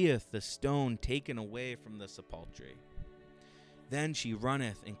 and seeth the stone taken away from the sepulchre. Then she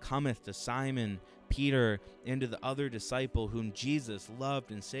runneth, and cometh to Simon Peter and to the other disciple whom Jesus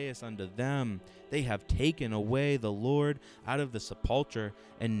loved, and saith unto them, They have taken away the Lord out of the sepulchre,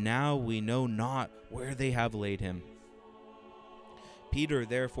 and now we know not where they have laid him. Peter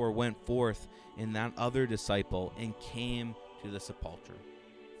therefore went forth and that other disciple, and came to the sepulchre.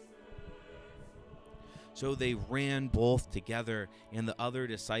 So they ran both together, and the other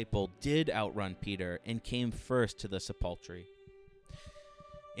disciple did outrun Peter, and came first to the sepulchre.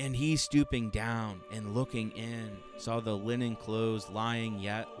 And he, stooping down and looking in, saw the linen clothes lying,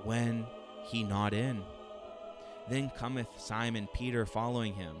 yet went he not in. Then cometh Simon Peter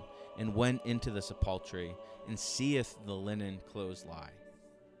following him, and went into the sepulchre, and seeth the linen clothes lie,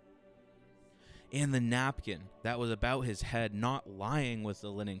 and the napkin that was about his head not lying with the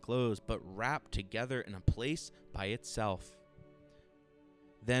linen clothes, but wrapped together in a place by itself.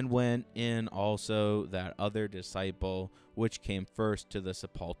 Then went in also that other disciple which came first to the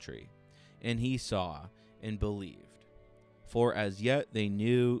sepulchre, and he saw and believed. For as yet they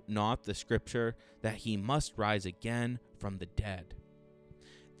knew not the scripture, that he must rise again from the dead.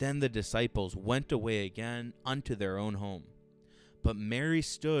 Then the disciples went away again unto their own home. But Mary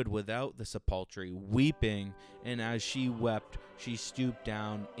stood without the sepulchre, weeping, and as she wept, she stooped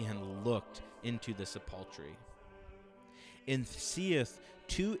down and looked into the sepulchre, and seeth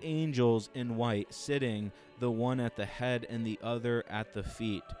two angels in white sitting, the one at the head and the other at the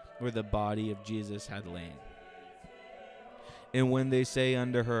feet, where the body of Jesus had lain. And when they say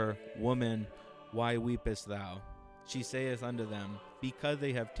unto her, Woman, why weepest thou? She saith unto them, Because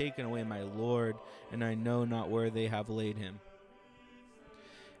they have taken away my Lord, and I know not where they have laid him.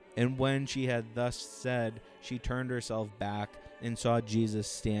 And when she had thus said, she turned herself back, and saw Jesus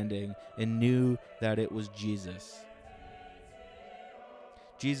standing, and knew that it was Jesus.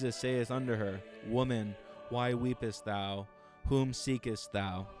 Jesus saith unto her, Woman, why weepest thou? Whom seekest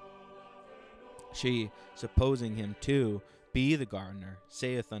thou? She, supposing him to be the gardener,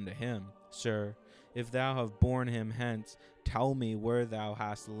 saith unto him, Sir, if thou have borne him hence, tell me where thou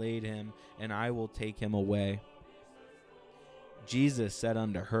hast laid him, and I will take him away. Jesus said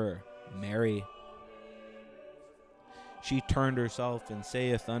unto her, Mary. She turned herself and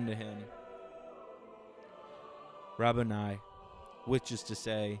saith unto him, Rabboni, which is to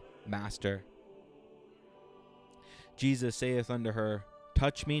say, Master. Jesus saith unto her,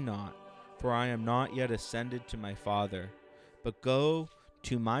 Touch me not, for I am not yet ascended to my Father, but go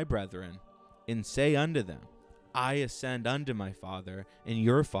to my brethren, and say unto them, I ascend unto my Father and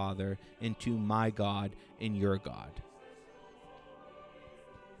your Father, and to my God and your God.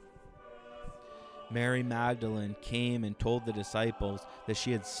 Mary Magdalene came and told the disciples that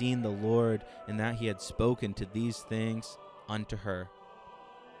she had seen the Lord, and that he had spoken to these things unto her.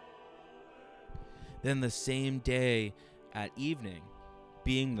 Then the same day at evening,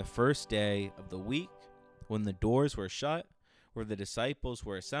 being the first day of the week, when the doors were shut, where the disciples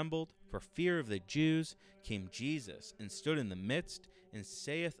were assembled, for fear of the Jews, came Jesus, and stood in the midst, and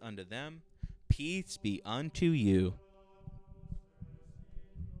saith unto them, Peace be unto you.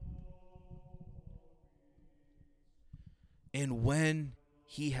 And when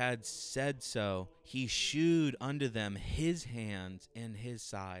he had said so, he shewed unto them his hands and his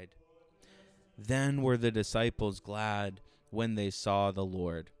side. Then were the disciples glad when they saw the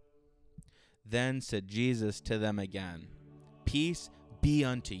Lord. Then said Jesus to them again, Peace be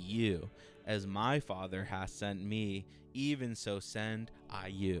unto you. As my Father hath sent me, even so send I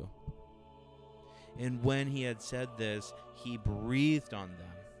you. And when he had said this, he breathed on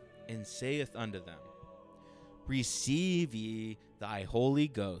them, and saith unto them, Receive ye thy Holy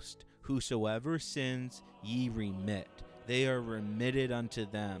Ghost. Whosoever sins ye remit, they are remitted unto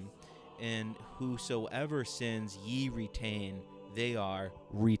them. And whosoever sins ye retain, they are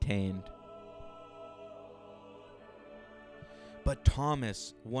retained. But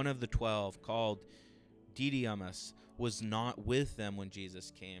Thomas, one of the 12, called Didymus, was not with them when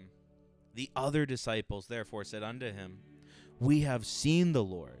Jesus came. The other disciples therefore said unto him, We have seen the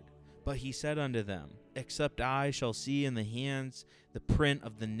Lord. But he said unto them, Except I shall see in the hands the print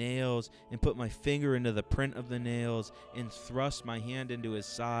of the nails, and put my finger into the print of the nails, and thrust my hand into his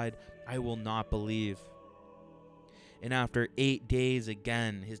side, I will not believe. And after 8 days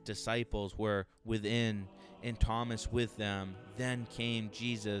again his disciples were within, and Thomas with them. Then came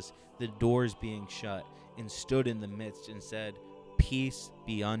Jesus, the doors being shut, and stood in the midst, and said, Peace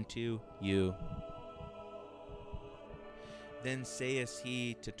be unto you. Then saith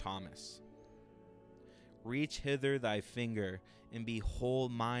he to Thomas, Reach hither thy finger, and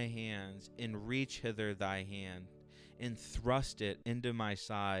behold my hands, and reach hither thy hand, and thrust it into my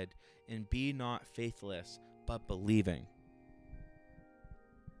side, and be not faithless, but believing.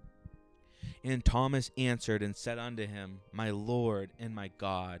 And Thomas answered and said unto him, My Lord and my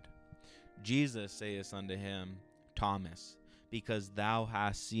God. Jesus saith unto him, Thomas, because thou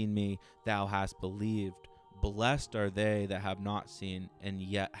hast seen me, thou hast believed. Blessed are they that have not seen, and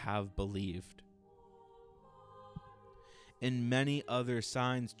yet have believed. And many other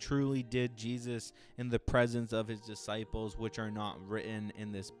signs truly did Jesus in the presence of his disciples, which are not written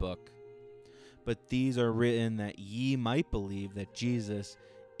in this book. But these are written that ye might believe that Jesus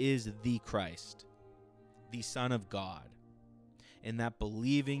is the Christ, the Son of God, and that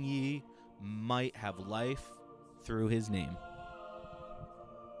believing ye might have life through his name.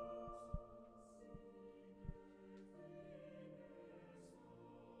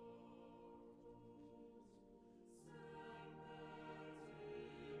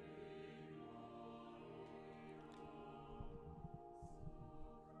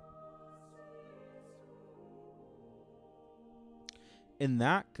 And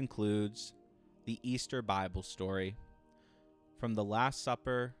that concludes the Easter Bible story. From the Last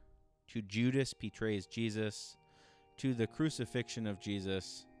Supper to Judas betrays Jesus, to the crucifixion of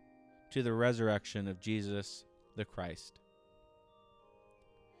Jesus, to the resurrection of Jesus the Christ.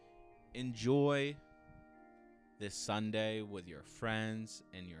 Enjoy this Sunday with your friends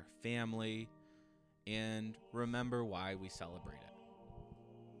and your family, and remember why we celebrate it.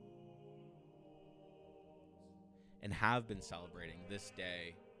 And have been celebrating this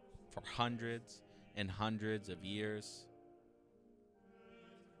day for hundreds and hundreds of years.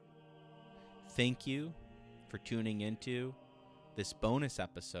 Thank you for tuning into this bonus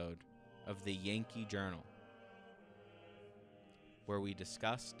episode of the Yankee Journal, where we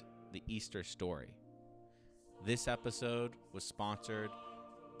discussed the Easter story. This episode was sponsored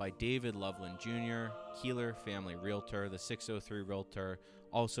by David Loveland Jr., Keeler Family Realtor, the 603 Realtor,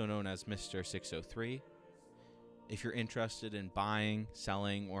 also known as Mr. 603. If you're interested in buying,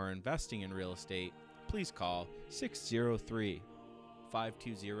 selling, or investing in real estate, please call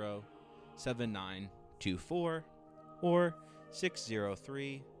 603-520-7924 or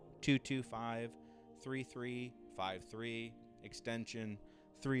 603-225-3353, extension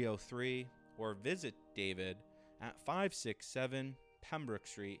 303, or visit David at 567 Pembroke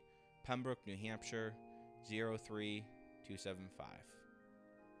Street, Pembroke, New Hampshire, 03275.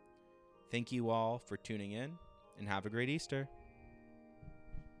 Thank you all for tuning in, and have a great Easter.